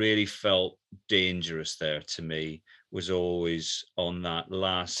it really felt dangerous there to me was always on that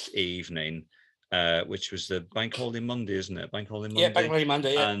last evening, which was the Bank Holiday Monday, isn't it? Bank Holiday Monday. Yeah, Bank Holiday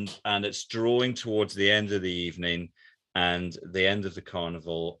Monday. Yeah. And it's drawing towards the end of the evening and the end of the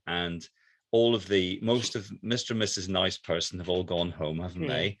carnival, and most of Mr. and Mrs. Nice Person have all gone home, haven't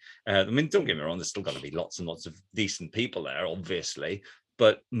they? I mean, don't get me wrong, there's still going to be lots and lots of decent people there, obviously,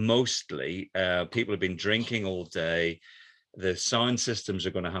 but mostly people have been drinking all day. The sound systems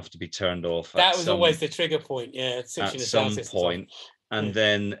are going to have to be turned off. That was always the trigger point, at some point. And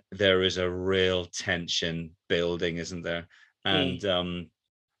then there is a real tension building, isn't there? And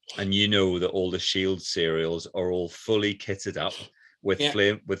that all the Shield serials are all fully kitted up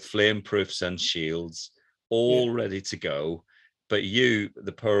with flame proofs and shields, all ready to go. But you,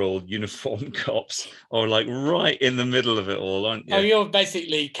 the poor old uniformed cops, are like right in the middle of it all, aren't you? Oh, you're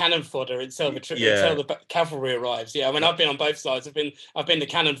basically cannon fodder until the cavalry arrives. Yeah, I mean, I've been on both sides. I've been the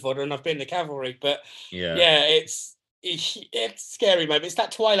cannon fodder and I've been the cavalry. But it's scary, mate. It's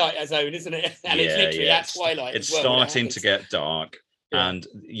that Twilight Zone, isn't it? And it's literally at Twilight. It's starting to get dark. And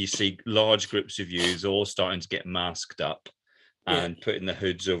you see large groups of youths all starting to get masked up and putting the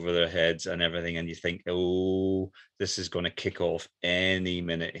hoods over their heads and everything. And you think, oh, this is going to kick off any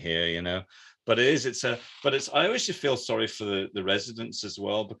minute here, But I always just feel sorry for the residents as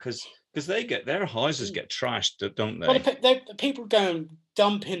well, because their houses get trashed, don't they? Well, people go and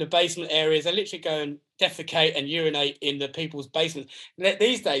dump in the basement areas. They literally go and defecate and urinate in the people's basements.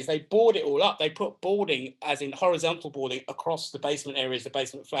 These days, they board it all up. They put boarding, as in horizontal boarding, across the basement areas, the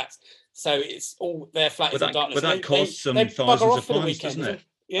basement flats. So it's all their flat is in darkness. But that costs them thousands of pounds, doesn't it?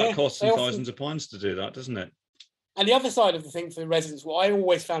 Yeah, that costs them thousands of pounds to do that, doesn't it? And the other side of the thing for the residents, what I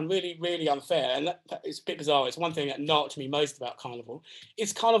always found really, really unfair, and it's a bit bizarre, it's one thing that knocked me most about Carnival,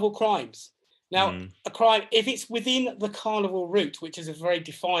 is Carnival crimes. Now, a crime, if it's within the Carnival route, which is a very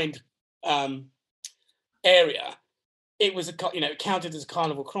defined area, it was counted as a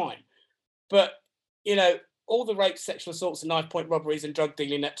Carnival crime. But, all the rapes, sexual assaults and knife point robberies and drug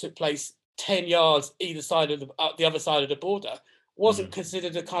dealing that took place 10 yards either side of the other side of the border wasn't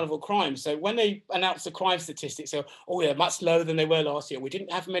considered a Carnival crime. So when they announced the crime statistics, much lower than they were last year. We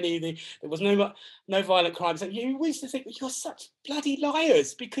didn't have many. There was no violent crimes. And you used to think, you're such bloody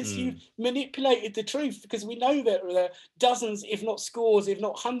liars, because you manipulated the truth, because we know that there are dozens, if not scores, if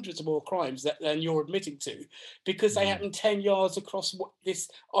not hundreds of more crimes than you're admitting to, because they happen 10 yards across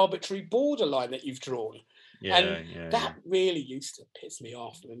this arbitrary borderline that you've drawn. That really used to piss me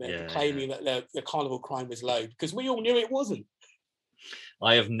off, claiming that the Carnival crime was low, because we all knew it wasn't.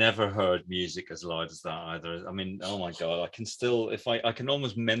 I have never heard music as loud as that either. I mean, oh my God, I can still, I can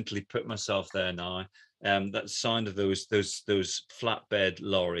almost mentally put myself there now. That sound of those flatbed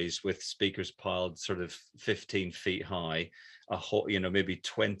lorries with speakers piled sort of 15 feet high, maybe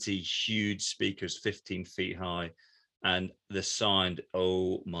 20 huge speakers 15 feet high, and the sound,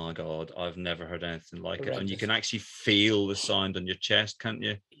 oh my God, I've never heard anything like it. And you Horrendous. can actually feel the sound on your chest, can't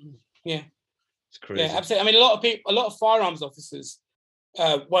you? Yeah, It's crazy. yeah, absolutely. I mean, a lot of firearms officers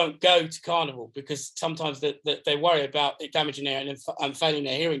won't go to carnival because sometimes they worry about it damaging their and failing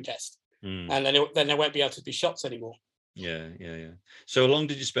their hearing test, and then they won't be able to be shots anymore. Yeah. So how long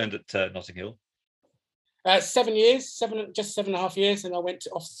did you spend at Notting Hill? 7 years, just 7.5 years, and I went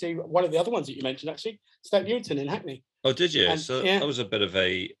off to one of the other ones that you mentioned, actually, Stoke Newington in Hackney. Oh, did you? And, So yeah. that was a bit of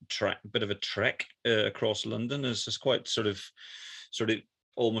a trek across London. It's quite sort of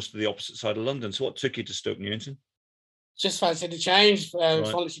almost to the opposite side of London. So what took you to Stoke Newington? Just fancied a change,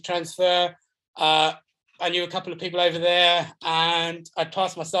 voluntary transfer. I knew a couple of people over there, and I'd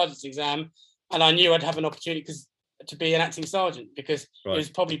passed my sergeant's exam, and I knew I'd have an opportunity to be an acting sergeant, because it was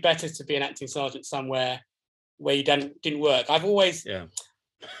probably better to be an acting sergeant somewhere where you didn't work. I've always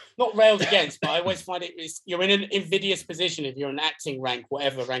not railed against, but I always find you're in an invidious position if you're an acting rank,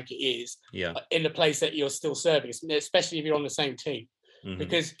 whatever rank it is, in the place that you're still serving, especially if you're on the same team.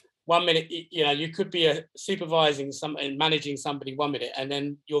 Because 1 minute, you could be supervising and managing somebody 1 minute, and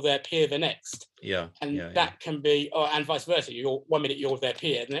then you're their peer the next. That can be, and vice versa. You're 1 minute you're their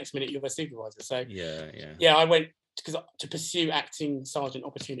peer, the next minute you're their supervisor. So I went to pursue acting sergeant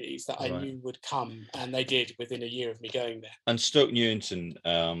opportunities that I knew would come, and they did within a year of me going there. And Stoke Newington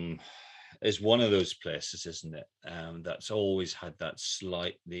is one of those places, isn't it? That's always had that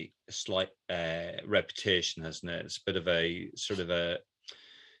slight reputation, hasn't it? It's a bit of a sort of a.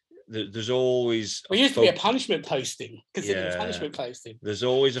 There's always. Well, it used to be a punishment posting. Punishment posting. There's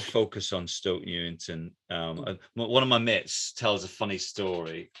always a focus on Stoke Newington. One of my mates tells a funny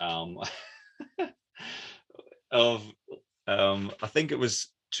story. Of I think it was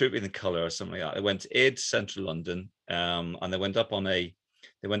Trooping the Colour or something like that. They went to aid Central London, and they went up on a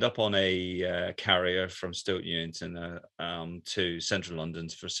carrier from Stoke Newington to Central London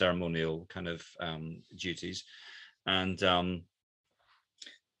for ceremonial kind of duties, and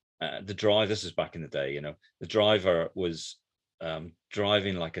the driver. This is back in the day, the driver was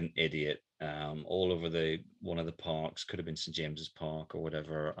driving like an idiot all over one of the parks. Could have been St James's Park or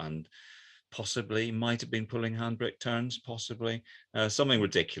whatever, and possibly might have been pulling handbrake turns, possibly something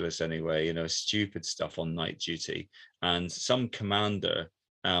ridiculous anyway, stupid stuff on night duty. And some commander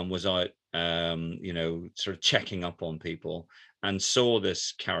was out sort of checking up on people, and saw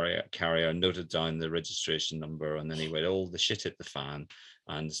this carrier, noted down the registration number, and then he went, oh, the shit hit the fan.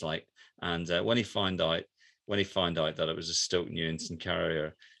 And it's like, and when he found out that it was a Stoke Newington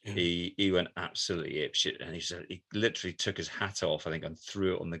carrier, he went absolutely apeshit, and he said he literally took his hat off, I think, and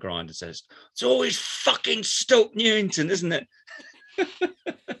threw it on the ground and says, "It's always fucking Stoke Newington, isn't it?"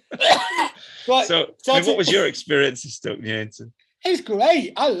 Right. So what was your experience of Stoke Newington? It was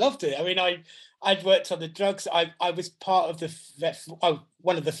great. I loved it. I mean, I'd worked on the drugs. I was part of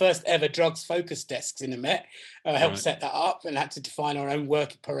one of the first ever drugs focus desks in the Met. I helped set that up and had to define our own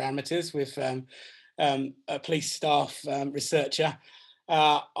work parameters with a police staff researcher.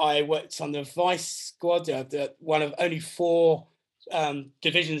 I worked on the Vice Squad, one of only 4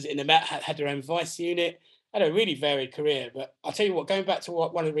 divisions in the Met had their own Vice unit. I had a really varied career, but I'll tell you what, going back to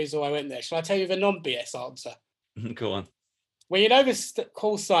one of the reasons why I went there, shall I tell you the non-BS answer? Go on. Well, the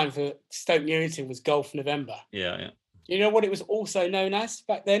call sign for Stoke Newington was Golf November. Yeah. You know what it was also known as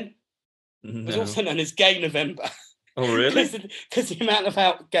back then? It was also known as Gay November. Oh, really? Because the amount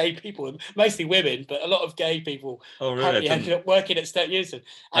of gay people, mostly women, but a lot of gay people apparently ended up working at Stoke Newington.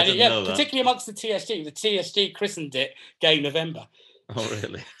 And particularly amongst the TSG christened it Gay November. Oh,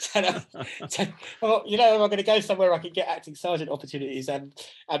 really? I'm going to go somewhere where I could get acting sergeant opportunities and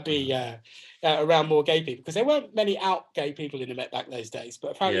be around more gay people, because there weren't many out gay people in the Met back those days.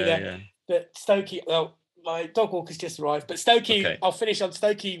 But apparently, that Stokey. Well, my dog walker's just arrived, but Stokey. Okay. I'll finish on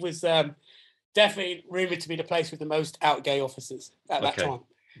Stokey. Was definitely rumoured to be the place with the most out gay officers at that time.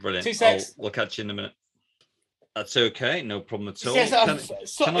 Brilliant. 2 seconds. We'll catch you in a minute. That's okay, no problem at all. Yes,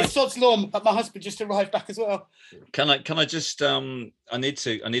 it's Sod's Law, but my husband just arrived back as well. Can I just I need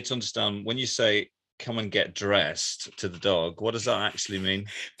to understand, when you say come and get dressed to the dog, what does that actually mean?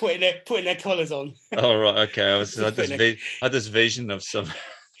 Putting their collars on. Oh, right, okay. I had this vision of some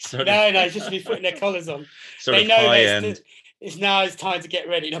No, just be putting their collars on. They know it's time to get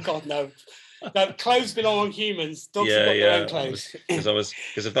ready. No, God, no. No, clothes belong on humans. Dogs have got their own clothes. Because I was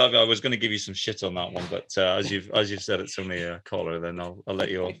going to give you some shit on that one, but as you've said, it's only a collar. Then I'll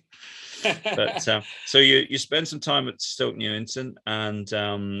let you off. But so you spend some time at Stoke Newington, and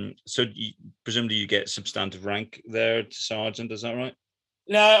so presumably you get substantive rank there to sergeant. Is that right?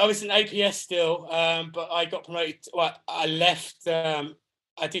 No, I was in APS still, but I got promoted. Well, I left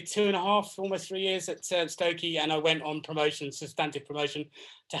I did 2.5, almost 3 years at Stokey, and I went on promotion, substantive promotion,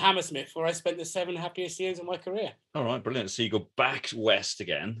 to Hammersmith, where I spent the 7 happiest years of my career. All right, brilliant. So you go back west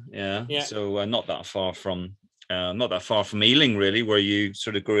again, yeah. Yeah. So not that far from Ealing, really, where you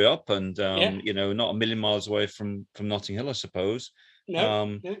sort of grew up, and you know, not a million miles away from Notting Hill, I suppose.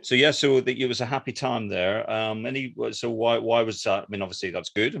 No. So yeah, so it was a happy time there. So why was that? I mean, obviously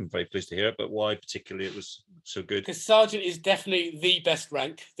that's good. I'm very pleased to hear it, but why particularly it was so good? Because sergeant is definitely the best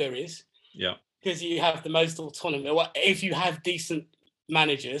rank there is. Yeah. Because you have the most autonomy. If you have decent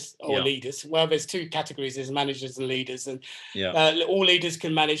managers or leaders, well, there's 2 categories: there's managers and leaders, and all leaders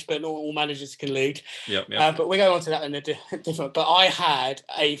can manage, but not all managers can lead. But we go on to that in a different. But I had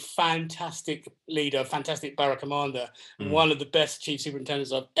a fantastic leader, fantastic borough commander, one of the best chief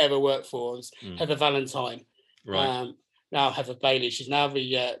superintendents I've ever worked for was Heather Valentine. Right. Now Heather Bailey. She's now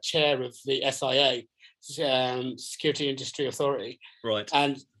the chair of the SIA, Security Industry Authority. Right.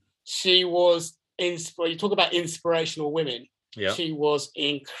 And she was you talk about inspirational women. Yeah. She was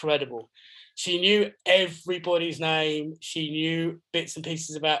incredible. She knew everybody's name. She knew bits and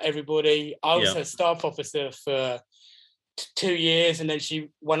pieces about everybody. I was a staff officer for 2 years, and then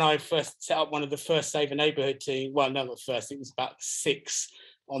when I first set up one of the first Sabre neighbourhood teams, well, no, not first, it was about 6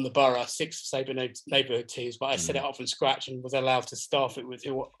 on the borough, 6 Sabre neighbourhood teams, but I set it up from scratch and was allowed to staff it with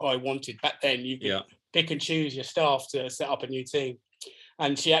who I wanted. Back then, you could pick and choose your staff to set up a new team.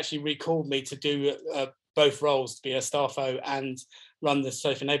 And she actually recalled me to do both roles, to be a staffo and run the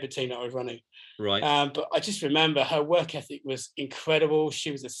Sofa Neighbour team that I was running. Right. But I just remember her work ethic was incredible.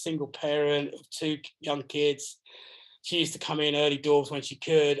 She was a single parent of 2 young kids. She used to come in early doors when she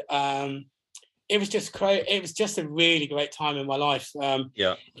could. It was just great. It was just a really great time in my life.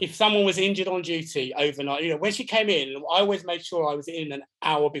 If someone was injured on duty overnight, you know, when she came in, I always made sure I was in an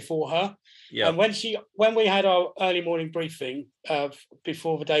hour before her. Yeah. And when we had our early morning briefing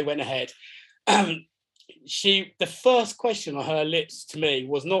before the day went ahead, the first question on her lips to me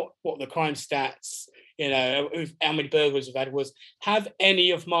was not what the crime stats, you know, how many burglaries we've had, was, have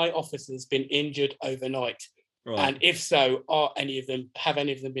any of my officers been injured overnight? Right. And if so, have any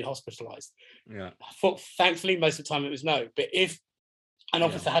of them been hospitalized? Yeah. Thankfully, most of the time it was no. But if an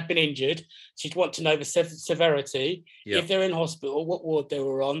officer had been injured, she'd want to know the severity, if they're in hospital, what ward they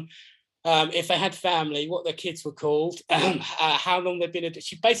were on, if they had family, what their kids were called, how long they've been.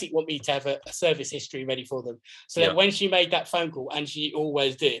 She basically want me to have a service history ready for them, so that when she made that phone call, and she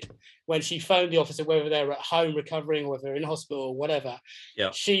always did, when she phoned the officer, whether they were at home recovering or whether they're in hospital or whatever,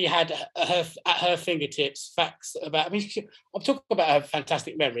 she had at her fingertips facts about. I mean, I'm talking about her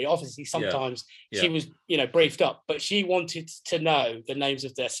fantastic memory. Obviously, sometimes she was, you know, briefed up, but she wanted to know the names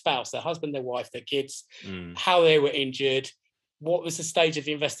of their spouse, their husband, their wife, their kids, how they were injured, what was the stage of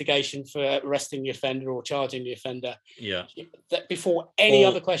the investigation for arresting the offender or charging the offender. Yeah. That before any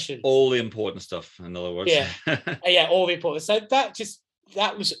other question. All the important stuff, in other words. Yeah, all the important. So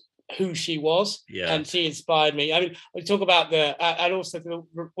that was who she was. Yeah. And she inspired me. I mean, we talk about and also the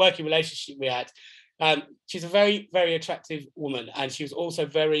working relationship we had. She's a very, very attractive woman, and she was also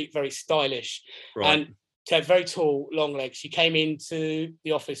very, very stylish. Right. And she had very tall, long legs. She came into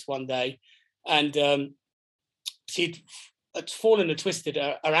the office one day, and she'd fallen and twisted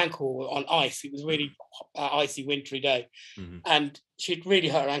her ankle on ice. It was really icy, wintry day, and she'd really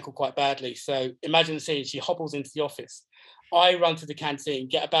hurt her ankle quite badly. So imagine the scene. She hobbles into the office. I run to the canteen,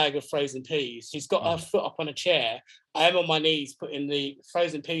 get a bag of frozen peas. She's got her foot up on a chair. I am on my knees putting the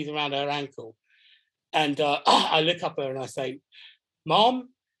frozen peas around her ankle. And I look up at her and I say, "Mom,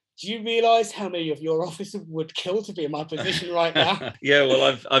 do you realise how many of your officers would kill to be in my position right now?" Yeah,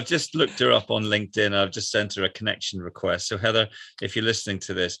 well, I've just looked her up on LinkedIn. I've just sent her a connection request. So Heather, if you're listening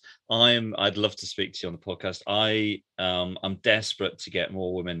to this, I'd love to speak to you on the podcast. I'm desperate to get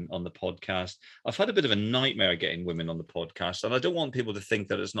more women on the podcast. I've had a bit of a nightmare getting women on the podcast, and I don't want people to think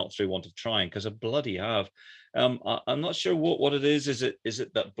that it's not through want of trying, because I bloody have. I'm not sure what it is. Is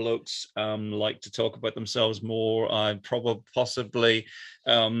it that blokes like to talk about themselves more? Possibly.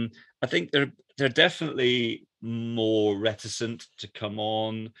 I think they're definitely more reticent to come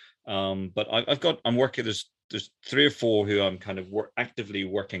on. But I'm working. There's 3 or 4 who I'm kind of actively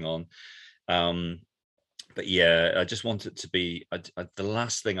working on. But yeah, I just want it to be. The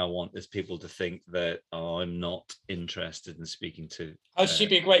last thing I want is people to think that I'm not interested in speaking to. She'd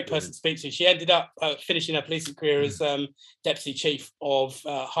be a great person to speak to. She ended up finishing her policing career as deputy chief of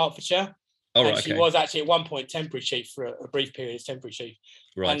Hertfordshire. Oh, right, she was actually at one point temporary chief for a brief period as temporary chief.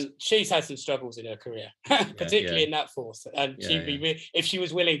 Right. And she's had some struggles in her career, particularly in that force. And she'd be, if she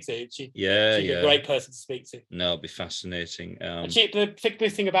was willing to, she'd be a great person to speak to. No, it'd be fascinating. The particular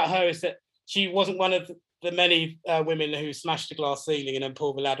thing about her is that she wasn't one of the many women who smash the glass ceiling and then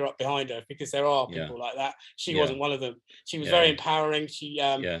pull the ladder up behind her, because there are people like that. She wasn't one of them. She was very empowering. She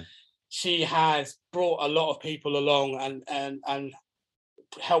has brought a lot of people along and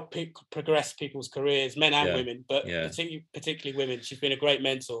helped progress people's careers, men and women, but particularly women. She's been a great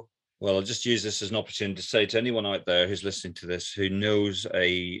mentor. Well, I'll just use this as an opportunity to say to anyone out there who's listening to this, who knows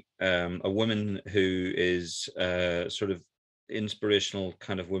a woman who is sort of inspirational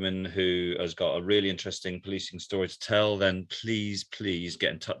kind of woman who has got a really interesting policing story to tell, then please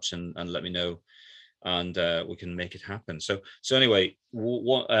get in touch and let me know, and we can make it happen. So anyway,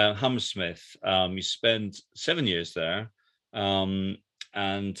 Hammersmith, you spent 7 years there.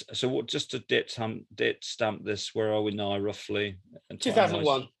 And so what, just to date stamp this, where are we now roughly?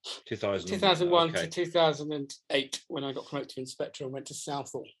 2001. 2001 okay. to 2008, when I got promoted to inspector and went to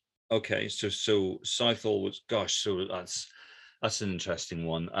Southall. Okay, so Southall was, gosh, so that's an interesting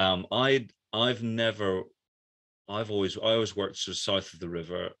one. I always worked sort of south of the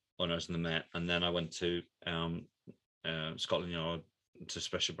river when I was in the Met, and then I went to Scotland Yard to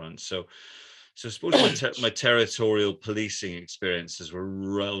Special Branch. So I suppose my territorial policing experiences were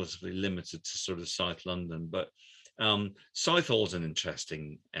relatively limited to sort of South London, but Southall's an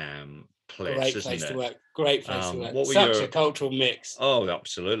interesting place, great isn't place it? To work. Great place to work. Such a cultural mix. Oh,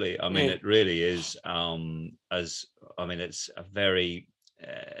 absolutely. I mean, it really is. It's a very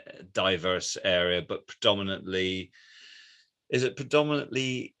diverse area, but predominantly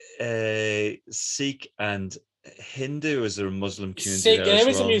Sikh and Hindu? Is there a Muslim community? There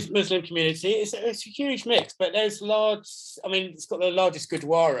is a Muslim community. It's a huge mix, but there's large. I mean, it's got the largest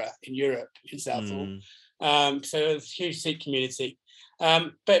Gurdwara in Europe, in Southall. So it's a huge Sikh community,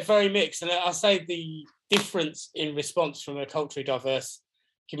 but very mixed. And I'll say the difference in response from a culturally diverse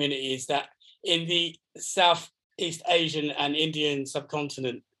community is that in the Southeast Asian and Indian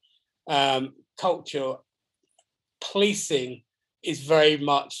subcontinent, culture, policing is very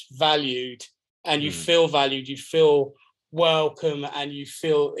much valued. And you feel valued, you feel welcome, and you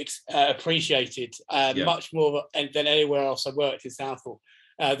feel appreciated much more than anywhere else I worked in Southall.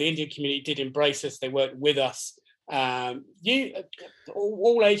 The Indian community did embrace us; they worked with us. All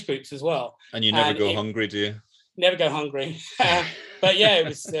age groups as well. And you never go hungry, do you? Never go hungry. But yeah, it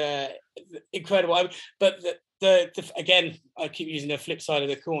was incredible. But the again, I keep using the flip side of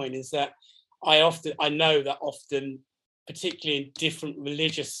the coin, is that I know that often, particularly in different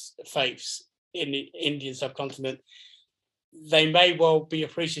religious faiths in the Indian subcontinent, they may well be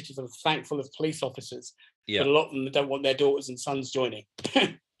appreciative and thankful of police officers, but a lot of them don't want their daughters and sons joining.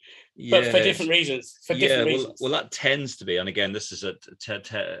 But for different reasons. Well, that tends to be, and again, this is at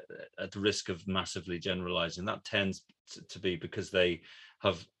the risk of massively generalizing, that tends to be because they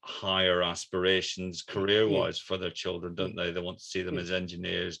have higher aspirations career-wise for their children, don't they? They want to see them as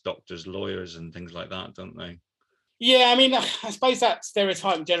engineers, doctors, lawyers, and things like that, don't they? Yeah, I mean, I suppose that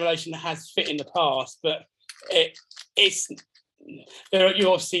stereotype and generation has fit in the past, but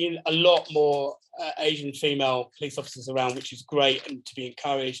you're seeing a lot more Asian female police officers around, which is great and to be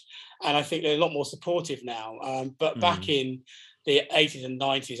encouraged. And I think they're a lot more supportive now. But back in the 80s and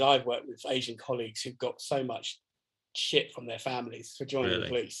 90s, I've worked with Asian colleagues who got so much shit from their families for joining the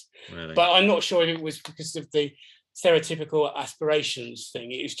police. Really? But I'm not sure if it was because of the stereotypical aspirations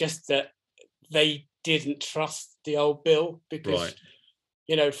thing. It was just that they didn't trust the old bill because,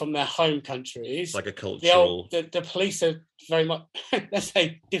 from their home countries, like a cultural. The police are very much, let's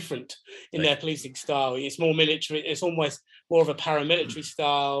say, different in their policing style. It's more military. It's almost more of a paramilitary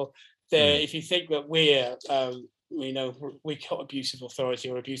style. If you think that we got abuse of authority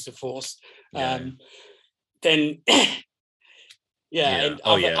or abuse of force, then.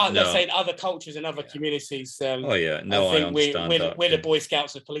 Let's say in other cultures and other communities. I understand we're the Boy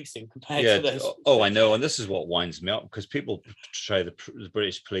Scouts of policing compared to those. I know, and this is what winds me up, because people portray the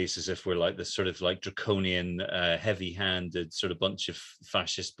British police as if we're like this sort of like draconian, heavy-handed sort of bunch of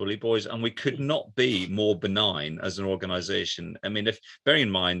fascist bully boys, and we could not be more benign as an organisation. I mean, bearing in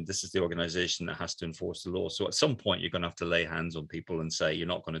mind this is the organisation that has to enforce the law, so at some point you're going to have to lay hands on people and say you're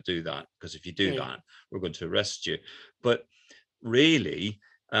not going to do that, because if you do that, we're going to arrest you. But really,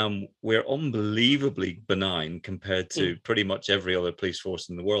 we're unbelievably benign compared to pretty much every other police force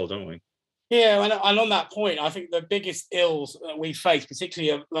in the world, aren't we? Yeah, and on that point, I think the biggest ills that we face,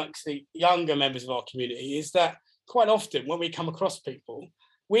 particularly amongst the younger members of our community, is that quite often when we come across people,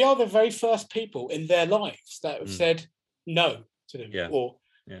 we are the very first people in their lives that have said no to them, or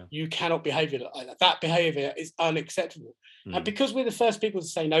you cannot behave like that. That behaviour is unacceptable. And because we're the first people to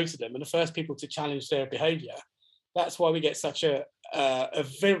say no to them and the first people to challenge their behaviour, that's why we get such a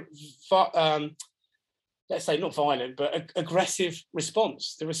let's say not violent, but aggressive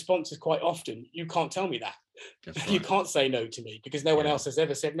response. The response is quite often, you can't tell me that. That's right. You can't say no to me because no one else has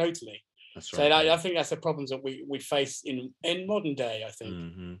ever said no to me. That's So right. I think that's the problems that we face in modern day, I think.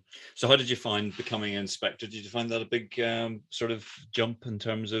 Mm-hmm. So how did you find becoming inspector? Did you find that a big sort of jump in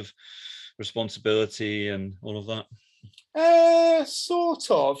terms of responsibility and all of that? Sort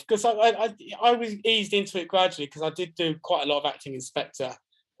of, because I was eased into it gradually because I did do quite a lot of acting inspector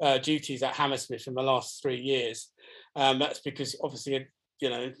duties at Hammersmith in the last 3 years. That's because obviously,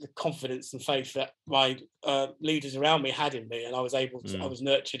 the confidence and faith that my leaders around me had in me, and I was able to, I was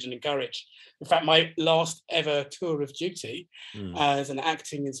nurtured and encouraged. In fact, my last ever tour of duty as an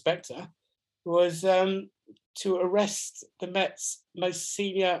acting inspector was to arrest the Met's most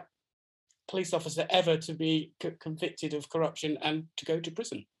senior police officer ever to be convicted of corruption and to go to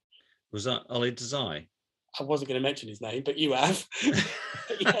prison. Was that Ali Desai? I wasn't going to mention his name, but you have.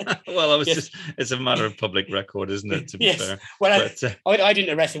 Well, I was just, it's a matter of public record, isn't it, to be fair? Well, I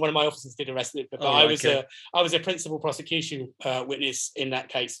didn't arrest him. One of my officers did arrest him, but I was a principal prosecution witness in that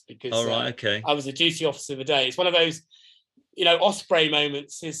case because I was a duty officer of the day. It's one of those, Osprey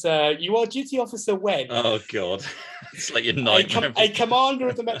moments is you are duty officer when? Oh God, it's like your nightmare. A commander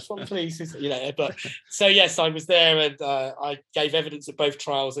of the Metropolitan Police is, but so yes, I was there and I gave evidence at both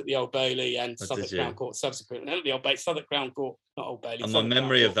trials at the Old Bailey and Southwark Crown Court subsequently. Not the Old Bailey, Southwark Crown Court, not Old Bailey. And my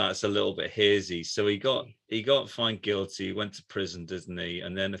memory of that's a little bit hazy. So he got found guilty, went to prison, didn't he?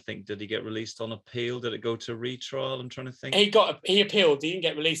 And then I think, did he get released on appeal? Did it go to retrial? I'm trying to think. He appealed. He didn't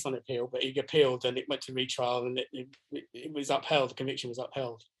get released on appeal, but he appealed and it went to retrial and it was upheld. The conviction was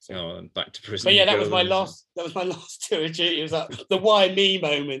upheld. So. Oh, and back to prison. But yeah, that was my last tour of duty. It was like the why me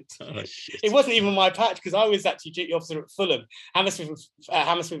moment. Oh, shit. It wasn't even my patch because I was actually duty officer at Fulham. Hammersmith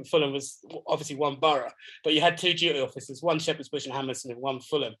and Fulham was obviously one borough, but you had two duty officers, one Shepherd's Bush and Hammersmith, one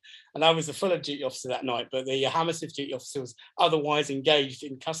Fulham. And I was the Fulham duty officer that night, but the Hammersmith duty officer was otherwise engaged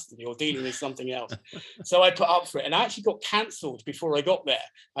in custody or dealing with something else. So I put up for it, and I actually got cancelled before I got there.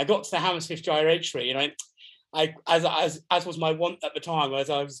 I got to the Hammersmith Directory, and as was my want at the time, as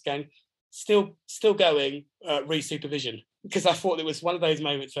I was going, still going re-supervision, because I thought it was one of those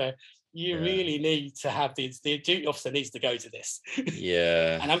moments where you really need to have the duty officer needs to go to this.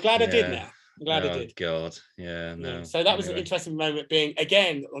 Yeah. And I'm glad I did now. I'm glad I did. God. Yeah, no. Yeah. So that was an interesting moment being,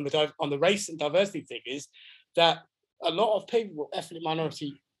 again, on the race and diversity thing, is that a lot of people, ethnic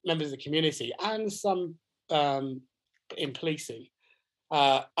minority members of the community and some in policing,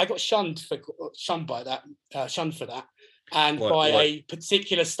 I got shunned for that, and by a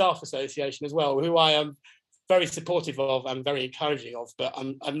particular staff association as well, who I am very supportive of and very encouraging of, but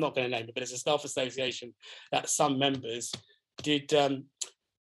I'm not going to name it, but it's a staff association that some members did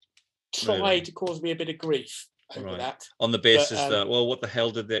try to cause me a bit of grief over that. On the basis that, well, what the hell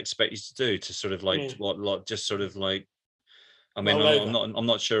did they expect you to do? To sort of like just sort of like, I mean, I'm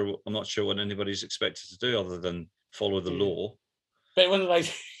not sure what anybody's expected to do other than follow the law. But one of those,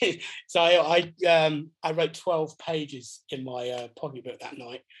 so I wrote 12 pages in my pocketbook that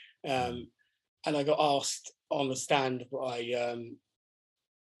night, and I got asked on the stand by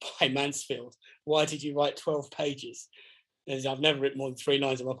Mansfield, "Why did you write 12 pages?" And I've never written more than 3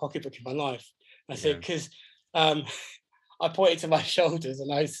 lines in my pocketbook in my life. I said, because I pointed to my shoulders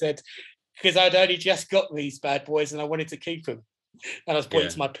and I said, because I'd only just got these bad boys and I wanted to keep them. And I was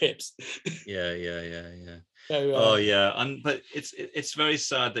pointing to my pips. Yeah. So, but it's very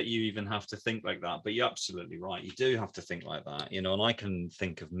sad that you even have to think like that. But you're absolutely right. You do have to think like that, and I can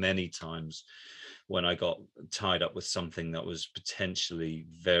think of many times when I got tied up with something that was potentially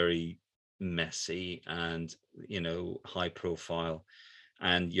very messy and high profile.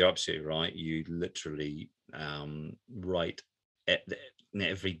 And you're absolutely right. You literally write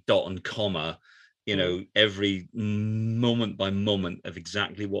every dot and comma. Every moment by moment of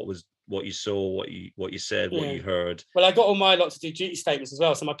exactly what you saw, what you said, what you heard. Well, I got all my lot to do duty statements as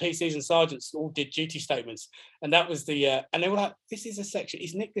well. So my PCs and sergeants all did duty statements, and that was and they were like, "This is a section.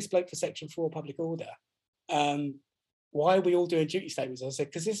 He's nicked this bloke for Section 4 public order. Why are we all doing duty statements?" I said,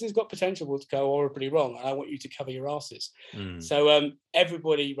 "Because this has got potential to go horribly wrong, and I want you to cover your asses." So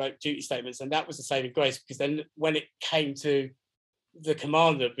everybody wrote duty statements, and that was the saving grace, because then when it came to the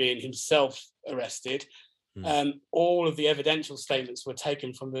commander being himself arrested, all of the evidential statements were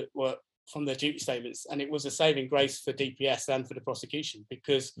taken from the duty statements, and it was a saving grace for DPS and for the prosecution,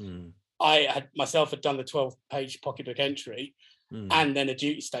 because I had done the 12-page pocketbook entry and then a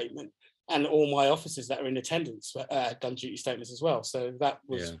duty statement, and all my officers that were in attendance had done duty statements as well. So that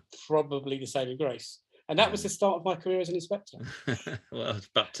was probably the saving grace, and that was the start of my career as an inspector. Well, it's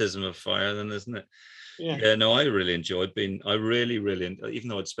baptism of fire then, isn't it? No, I really enjoyed even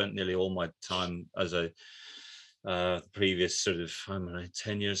though I'd spent nearly all my time as a previous sort of, I don't know,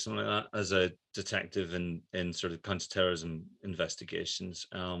 10 years, something like that, as a detective in sort of counter-terrorism investigations.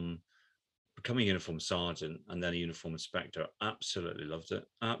 Becoming a uniform sergeant and then a uniform inspector, absolutely loved it.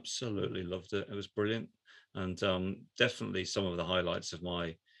 Absolutely loved it. It was brilliant, and definitely some of the highlights of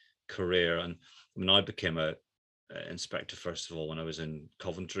my career. And I mean, I became a inspector first of all when I was in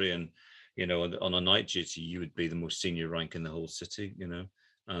Coventry, and on a night duty, you would be the most senior rank in the whole city, and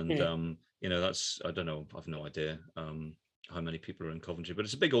that's, I don't know, I've no idea how many people are in Coventry, but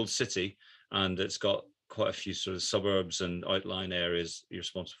it's a big old city, and it's got quite a few sort of suburbs and outlying areas. You're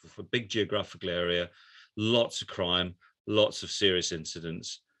responsible for a big geographical area, lots of crime, lots of serious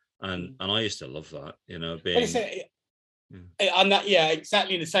incidents, and I used to love that, and that,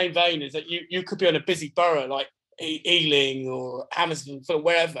 exactly in the same vein as that you could be on a busy borough like Ealing or Hammersmith or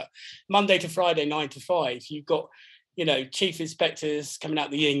wherever, Monday to Friday 9 to 5. You've got chief inspectors coming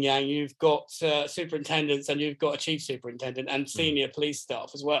out the yin yang, you've got superintendents, and you've got a chief superintendent and senior police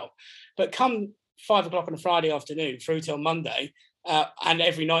staff as well. But come 5 o'clock on a Friday afternoon through till Monday, and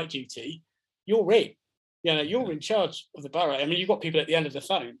every night duty, you're in. You're in charge of the borough. I mean, you've got people at the end of the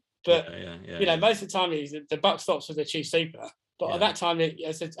phone, but most of the time the buck stops with the chief super. But at that time,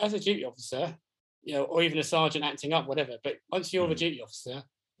 as a duty officer, or even a sergeant acting up, whatever. But once you're the duty officer,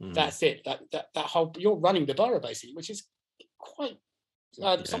 that's it. That whole, you're running the borough basically, which is quite.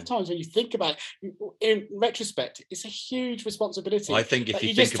 Sometimes when you think about it, in retrospect, it's a huge responsibility. I think if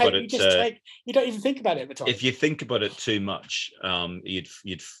you think about it, you don't even think about it at the time. If you think about it too much,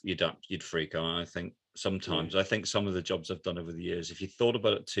 you'd freak out. I think sometimes, I think some of the jobs I've done over the years, if you thought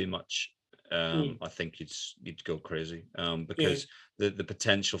about it too much, I think you'd go crazy, because the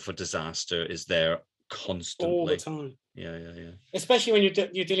potential for disaster is there constantly, all the time. Yeah. Especially when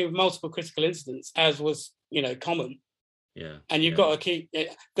you're dealing with multiple critical incidents, as was common. Yeah. And you've got to keep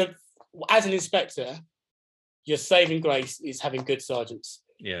it. As an inspector, your saving grace is having good sergeants.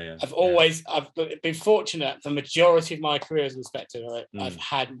 Yeah. I've been fortunate. The majority of my career as an inspector, I've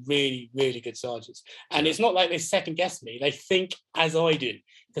had really, really good sergeants. And it's not like they second guess me. They think as I do.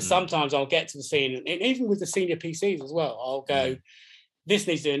 Because sometimes I'll get to the scene, and even with the senior PCs as well, I'll go, this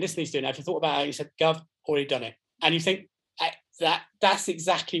needs doing, this needs doing. Have you thought about it? You said, Gov, already done it. And you think that's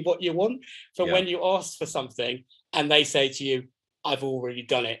exactly what you want. For when you ask for something and they say to you, I've already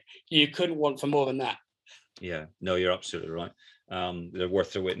done it. You couldn't want for more than that. Yeah, no, you're absolutely right. They're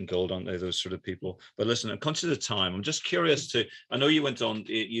worth their weight in gold, aren't they, those sort of people? But listen, I'm conscious of the time. I'm just curious I know you went on,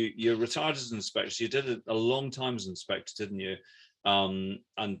 you retired as an inspector. So you did it a long time as an inspector, didn't you? And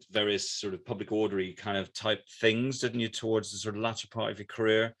various sort of public ordery kind of type things, didn't you, towards the sort of latter part of your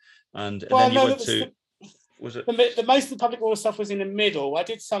career? And then you went to... Was it the most of the public order stuff was in the middle? I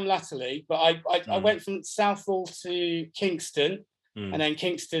did some latterly, but I went from Southall to Kingston, and then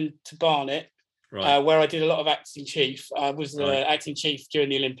Kingston to Barnet, where I did a lot of acting chief. I was the acting chief during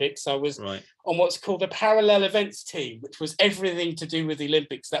the Olympics. I was on what's called the parallel events team, which was everything to do with the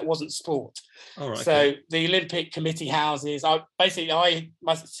Olympics that wasn't sport. So the Olympic committee houses. I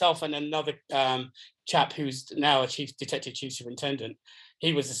myself and another chap who's now a chief superintendent.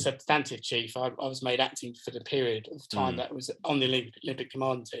 He was a substantive chief. I was made acting for the period of time that was on the Olympic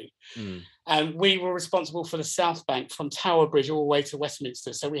command team. And we were responsible for the South Bank from Tower Bridge all the way to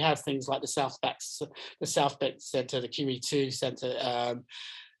Westminster. So we have things like the South Bank Centre, the QE2 Centre,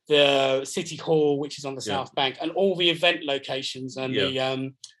 the City Hall, which is on the South Bank, and all the event locations and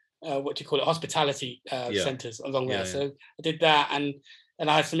the, hospitality centres along there. So I did that, and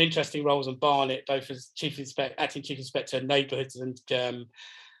I had some interesting roles in Barnet, both as acting chief inspector, neighbourhoods and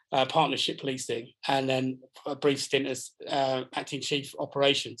partnership policing, and then a brief stint as acting chief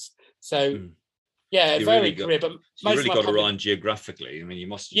operations. So, a varied career. But you really got around geographically. I mean, you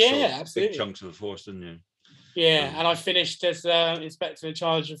must have absolutely big chunks of the force, didn't you? Yeah, and I finished as inspector in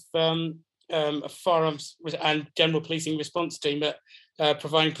charge of a firearms and general policing response team at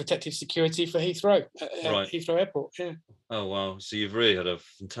providing protective security for Heathrow, Heathrow Airport. Yeah. Oh wow! So you've really had a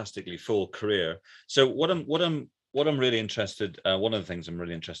fantastically full career. So what I'm really interested. One of the things I'm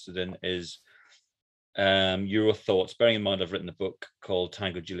really interested in is your thoughts. Bearing in mind, I've written a book called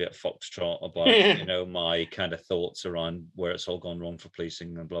Tango Juliet Foxtrot about my kind of thoughts around where it's all gone wrong for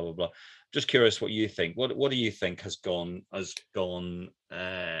policing and blah blah blah. Just curious what you think. What do you think has gone?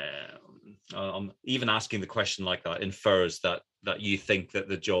 Even asking the question like that infers that you think that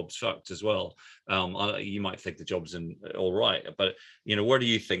the job's fucked as well. You might think the job's all right, but where do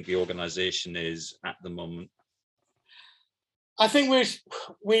you think the organisation is at the moment? I think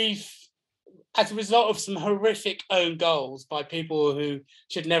we've as a result of some horrific own goals by people who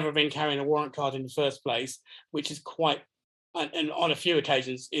should never have been carrying a warrant card in the first place, which is quite, and on a few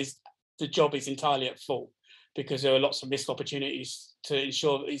occasions, is the job is entirely at fault. because there were lots of missed opportunities to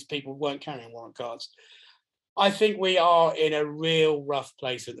ensure that these people weren't carrying warrant cards. I think we are in a real rough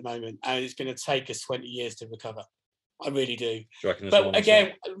place at the moment, and it's going to take us 20 years to recover. I really do. But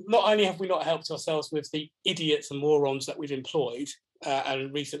again, not only have we not helped ourselves with the idiots and morons that we've employed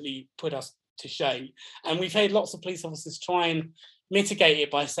and recently put us to shame, and we've had lots of police officers try and mitigate it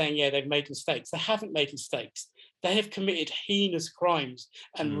by saying, yeah, they've made mistakes. They haven't made mistakes. They have committed heinous crimes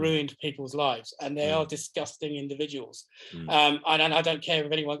and ruined people's lives, and they are disgusting individuals. And I don't care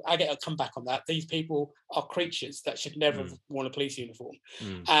if anyone, I get a comeback on that. These people are creatures that should never have worn a police uniform.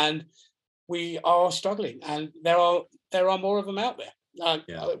 And we are struggling, and there are more of them out there.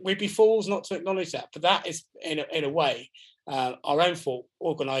 We'd be fools not to acknowledge that, but that is in a way our own fault,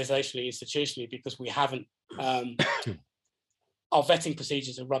 organisationally, institutionally, because we haven't. Our vetting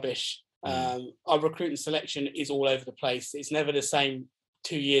procedures are rubbish. Our recruit and selection is all over the place. It's never the same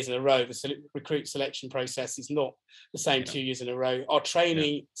 2 years in a row. The recruit selection process is not the same 2 years in a row. Our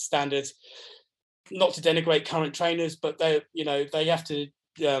training standards, not to denigrate current trainers, but they have to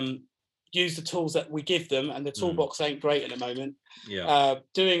use the tools that we give them, and the toolbox ain't great at the moment.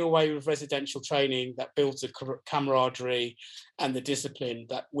 Doing away with residential training that builds the camaraderie and the discipline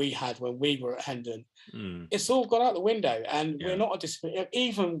that we had when we were at Hendon. It's all gone out the window, and we're not a discipline,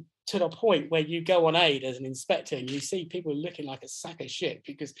 even to the point where you go on aid as an inspector and you see people looking like a sack of shit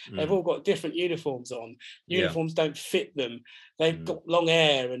because they've all got different uniforms on. Uniforms don't fit them. They've got long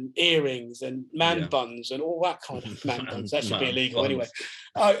hair and earrings and man buns and all that kind of man buns. That should be illegal anyway.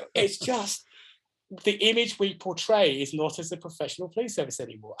 It's just the image we portray is not as a professional police service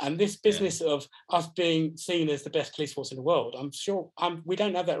anymore. And this business of us being seen as the best police force in the world, I'm sure we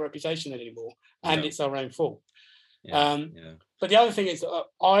don't have that reputation anymore, and it's our own fault. But the other thing is,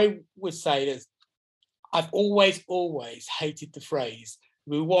 I would say that I've always hated the phrase,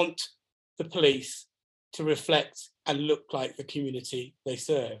 we want the police to reflect and look like the community they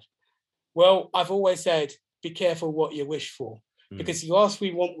serve. Well, I've always said, be careful what you wish for. Because you ask,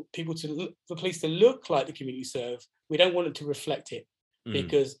 we want the police to look like the community serve. We don't want them to reflect it,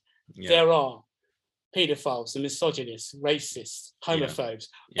 because there are paedophiles and misogynists, racists, homophobes,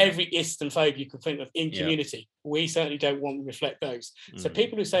 every ist and phobe you can think of in community. We certainly don't want to reflect those. So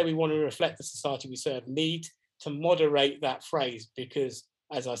people who say we want to reflect the society we serve need to moderate that phrase, because,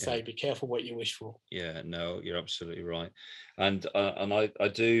 as I say, be careful what you wish for. Yeah, no, you're absolutely right. And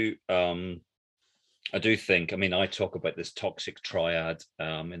I do think, I mean, I talk about this toxic triad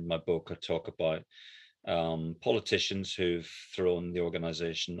in my book. I talk about politicians who've thrown the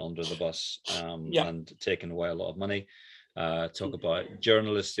organisation under the bus and taken away a lot of money. Talk about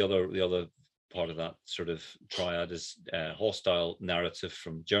journalists. The other part of that sort of triad is hostile narrative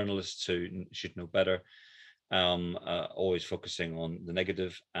from journalists who should know better, always focusing on the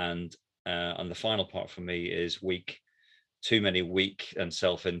negative. And the final part for me is too many weak and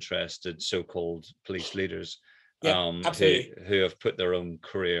self-interested so-called police leaders who have put their own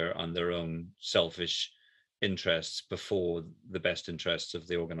career and their own selfish interests before the best interests of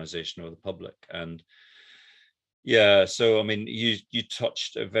the organization or the public. And so I mean, you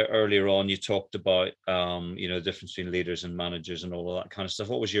touched earlier on, you talked about the difference between leaders and managers and all of that kind of stuff.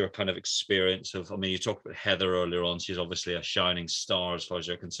 What was your kind of experience of, I mean, you talked about Heather earlier on. She's obviously a shining star as far as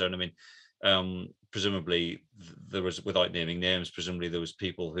you're concerned. I mean, presumably there was, without naming names, presumably there was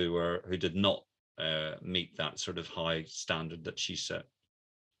people who did not meet that sort of high standard that she set.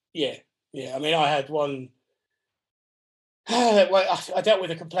 I mean, I had one. I dealt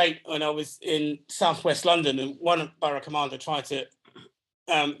with a complaint when I was in southwest London, and one borough commander tried to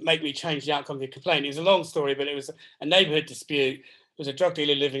make me change the outcome of the complaint. It was a long story, but it was a neighbourhood dispute. There was a drug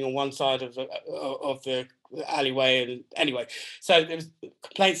dealer living on one side of the alleyway, and anyway, so there was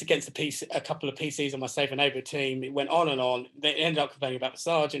complaints against a couple of PCs on my Safer Neighbourhood team. It went on and on. They ended up complaining about the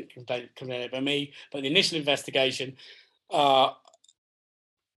sergeant, complaining about me. But the initial investigation, I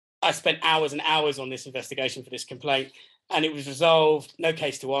spent hours and hours on this investigation for this complaint, and it was resolved. No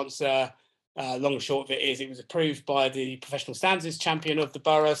case to answer. Long and short of it is, it was approved by the professional standards champion of the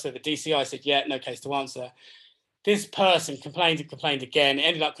borough. So the DCI said, yeah, no case to answer. This person complained and complained again,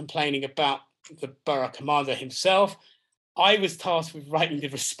 ended up complaining about the borough commander himself. I was tasked with writing the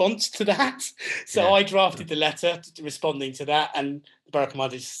response to that. So I drafted the letter responding to that, and the borough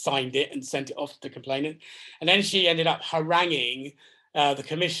commander signed it and sent it off to the complainant. And then she ended up haranguing the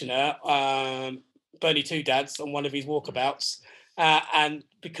commissioner, Bernie Two Dads, on one of his walkabouts. And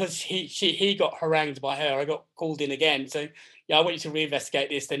because he got harangued by her, I got called in again. So, I want you to reinvestigate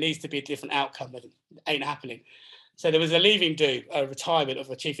this. There needs to be a different outcome, but it ain't happening. So there was a leaving do, a retirement of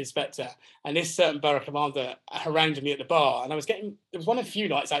the chief inspector, and this certain borough commander harangued me at the bar. And it was one of the few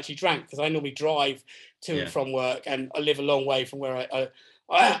nights I actually drank, because I normally drive to and from work, and I live a long way from where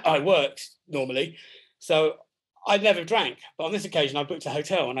I work normally. So I never drank. But on this occasion, I booked a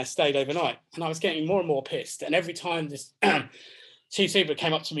hotel and I stayed overnight, and I was getting more and more pissed. And every time this chief super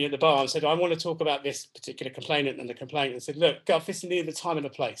came up to me at the bar and said, I want to talk about this particular complainant and the complaint, and said, look, Guff, this is neither the time and the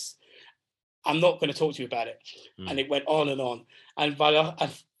place. I'm not going to talk to you about it. And it went on. And by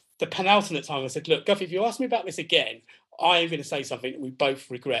the penultimate time, I said, look, Guff, if you ask me about this again, I am going to say something that we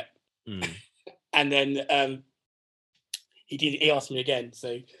both regret. And then he asked me again.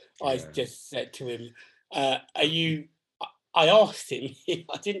 So I just said to him, I asked him,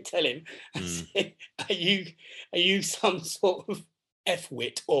 I didn't tell him, I said, are you some sort of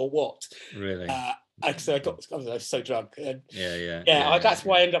F-wit or what? Really? So I was so drunk. That's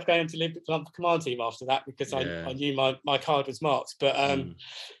why I ended up going to the Olympic command team after that, because I knew my card was marked. But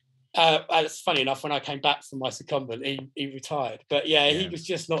it's funny enough, when I came back from my secondment, he retired. But he was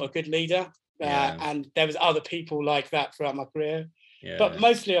just not a good leader. And there was other people like that throughout my career. But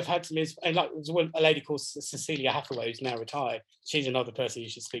mostly I've had some, and like there's a lady called Cecilia Hathaway who's now retired. She's another person you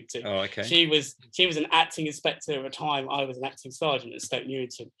should speak to. Oh, okay. She was an acting inspector at a time. I was an acting sergeant at Stoke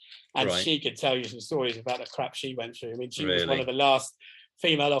Newington, and she could tell you some stories about the crap she went through. I mean, she was one of the last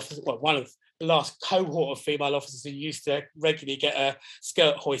female officers, one of the last cohort of female officers who used to regularly get a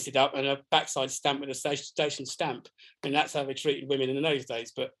skirt hoisted up and a backside stamp with a station stamp. I mean, that's how they treated women in those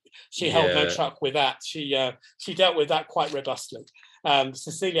days. But she held no truck with that. She dealt with that quite robustly.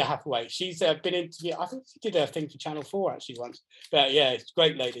 Cecilia Hathaway, she's been into, I think she did a thing for Channel 4 actually once. But it's a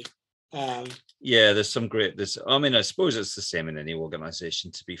great lady. There's some great, I mean, I suppose it's the same in any organization,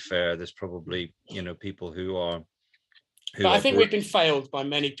 to be fair. There's probably, people who are but I think we've been failed by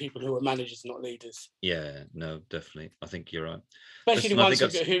many people who are managers, not leaders. Yeah, no, definitely. I think you're right. Especially the ones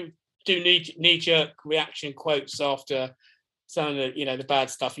who do knee-jerk reaction quotes after some of the, the bad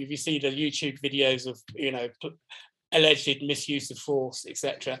stuff. If you see the YouTube videos of, alleged misuse of force,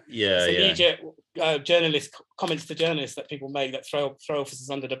 etc. Knee-jerk journalist comments to journalists that people make that throw officers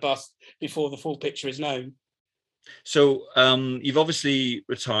under the bus before the full picture is known. So you've obviously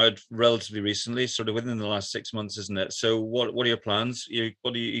retired relatively recently, sort of within the last 6 months, isn't it? So what are your plans? You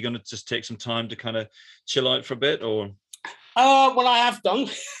going to just take some time to kind of chill out for a bit, or? Well, I have done.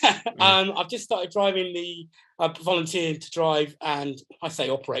 I've just started driving volunteering to drive, and I say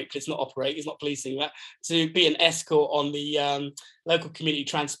operate, but it's not policing that, to be an escort on the local community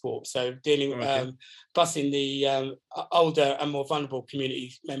transport. So dealing with busing the older and more vulnerable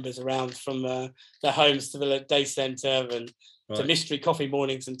community members around from their homes to the day centre and to mystery coffee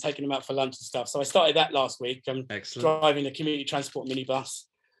mornings, and taking them out for lunch and stuff. So I started that last week. I'm driving a community transport minibus.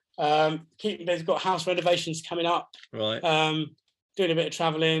 They've got house renovations coming up. Doing a bit of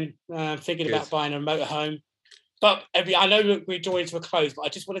travelling, thinking about buying a motorhome. But I know we're drawing to a close, but I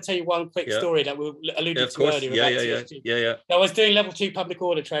just want to tell you one quick story that we alluded to earlier. I was doing level 2 public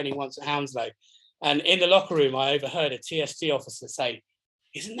order training once at Hounslow, and in the locker room I overheard a TST officer say,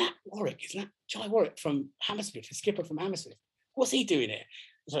 "Isn't that Warwick? Isn't that Jai Warwick from Hammersmith, the skipper from Hammersmith? What's he doing here?"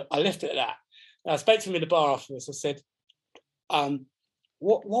 So I left it at that. I spoke to him in the bar afterwards. I said,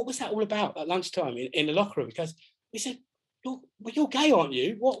 what was that all about at lunchtime in the locker room? Because he said, you're gay, aren't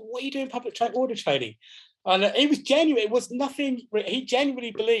you? What are you doing public order training? And it was genuine. It was nothing. He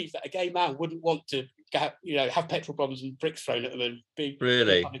genuinely believed that a gay man wouldn't want to have petrol bombs and bricks thrown at them and be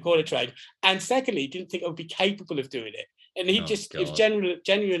public order trained. And secondly, he didn't think I would be capable of doing it. And it was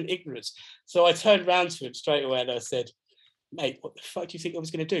genuine ignorance. So I turned around to him straight away and I said, "Mate, what the fuck do you think I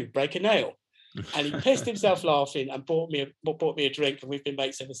was going to do? Break a nail?" And he pissed himself laughing and bought me a drink, and we've been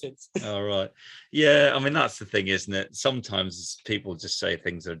mates ever since. All right. Yeah, I mean, that's the thing, isn't it? Sometimes people just say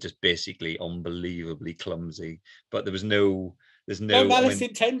things that are just basically unbelievably clumsy, but there's no malice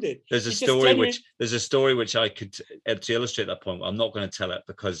intended. There's a story which I could, to illustrate that point. I'm not going to tell it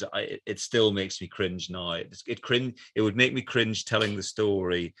because it still makes me cringe now. It would make me cringe telling the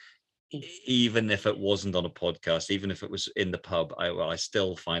story, even if it wasn't on a podcast, even if it was in the pub. I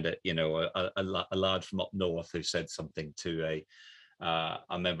still find it, a lad from up north who said something to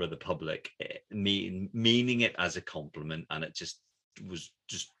a member of the public, meaning it as a compliment, and it was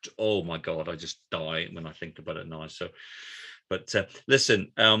oh my god, I just die when I think about it now. So but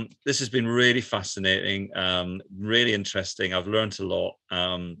listen, this has been really fascinating, really interesting. I've learned a lot.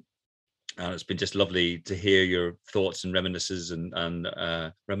 And it's been just lovely to hear your thoughts and reminiscences and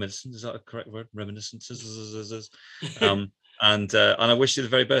reminiscence, is that a correct word? Reminiscences. And I wish you the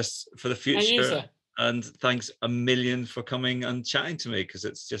very best for the future. And thanks a million for coming and chatting to me, because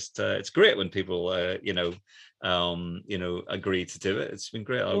it's just it's great when people agree to do it. It's been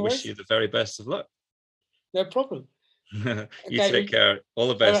great. I wish you the very best of luck. No problem. You take care. All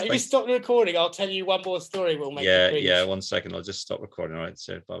the best. If you stop the recording, I'll tell you one more story. We'll make it cringe. Yeah. 1 second. I'll just stop recording. All right.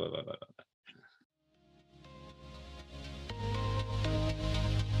 So bye.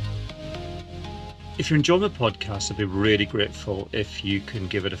 If you're enjoying the podcast, I'd be really grateful if you can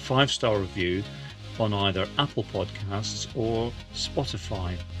give it a 5-star review on either Apple Podcasts or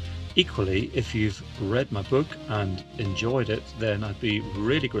Spotify. Equally, if you've read my book and enjoyed it, then I'd be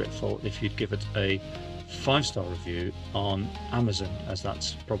really grateful if you'd give it a 5-star review on Amazon, as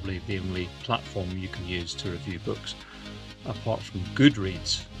that's probably the only platform you can use to review books, apart from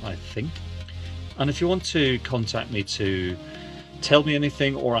Goodreads, I think. And if you want to contact me to tell me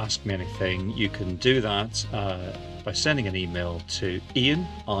anything or ask me anything, you can do that by sending an email to Ian,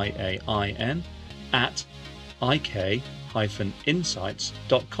 IAIN, at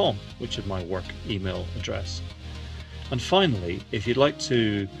ik-insights.com, which is my work email address. And finally, if you'd like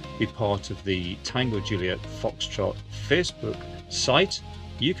to be part of the Tango Juliet Foxtrot Facebook site,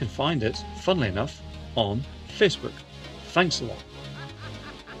 you can find it, funnily enough, on Facebook. Thanks a lot.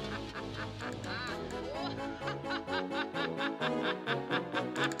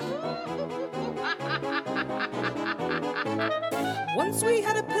 Once we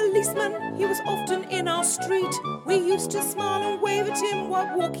had a policeman, he was often in our street. We used to smile and wave at him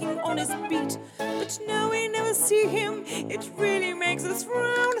while walking on his beat. But now we never see him, it really makes us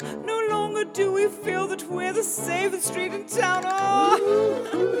frown. No longer do we feel that we're the safest street in town. Oh.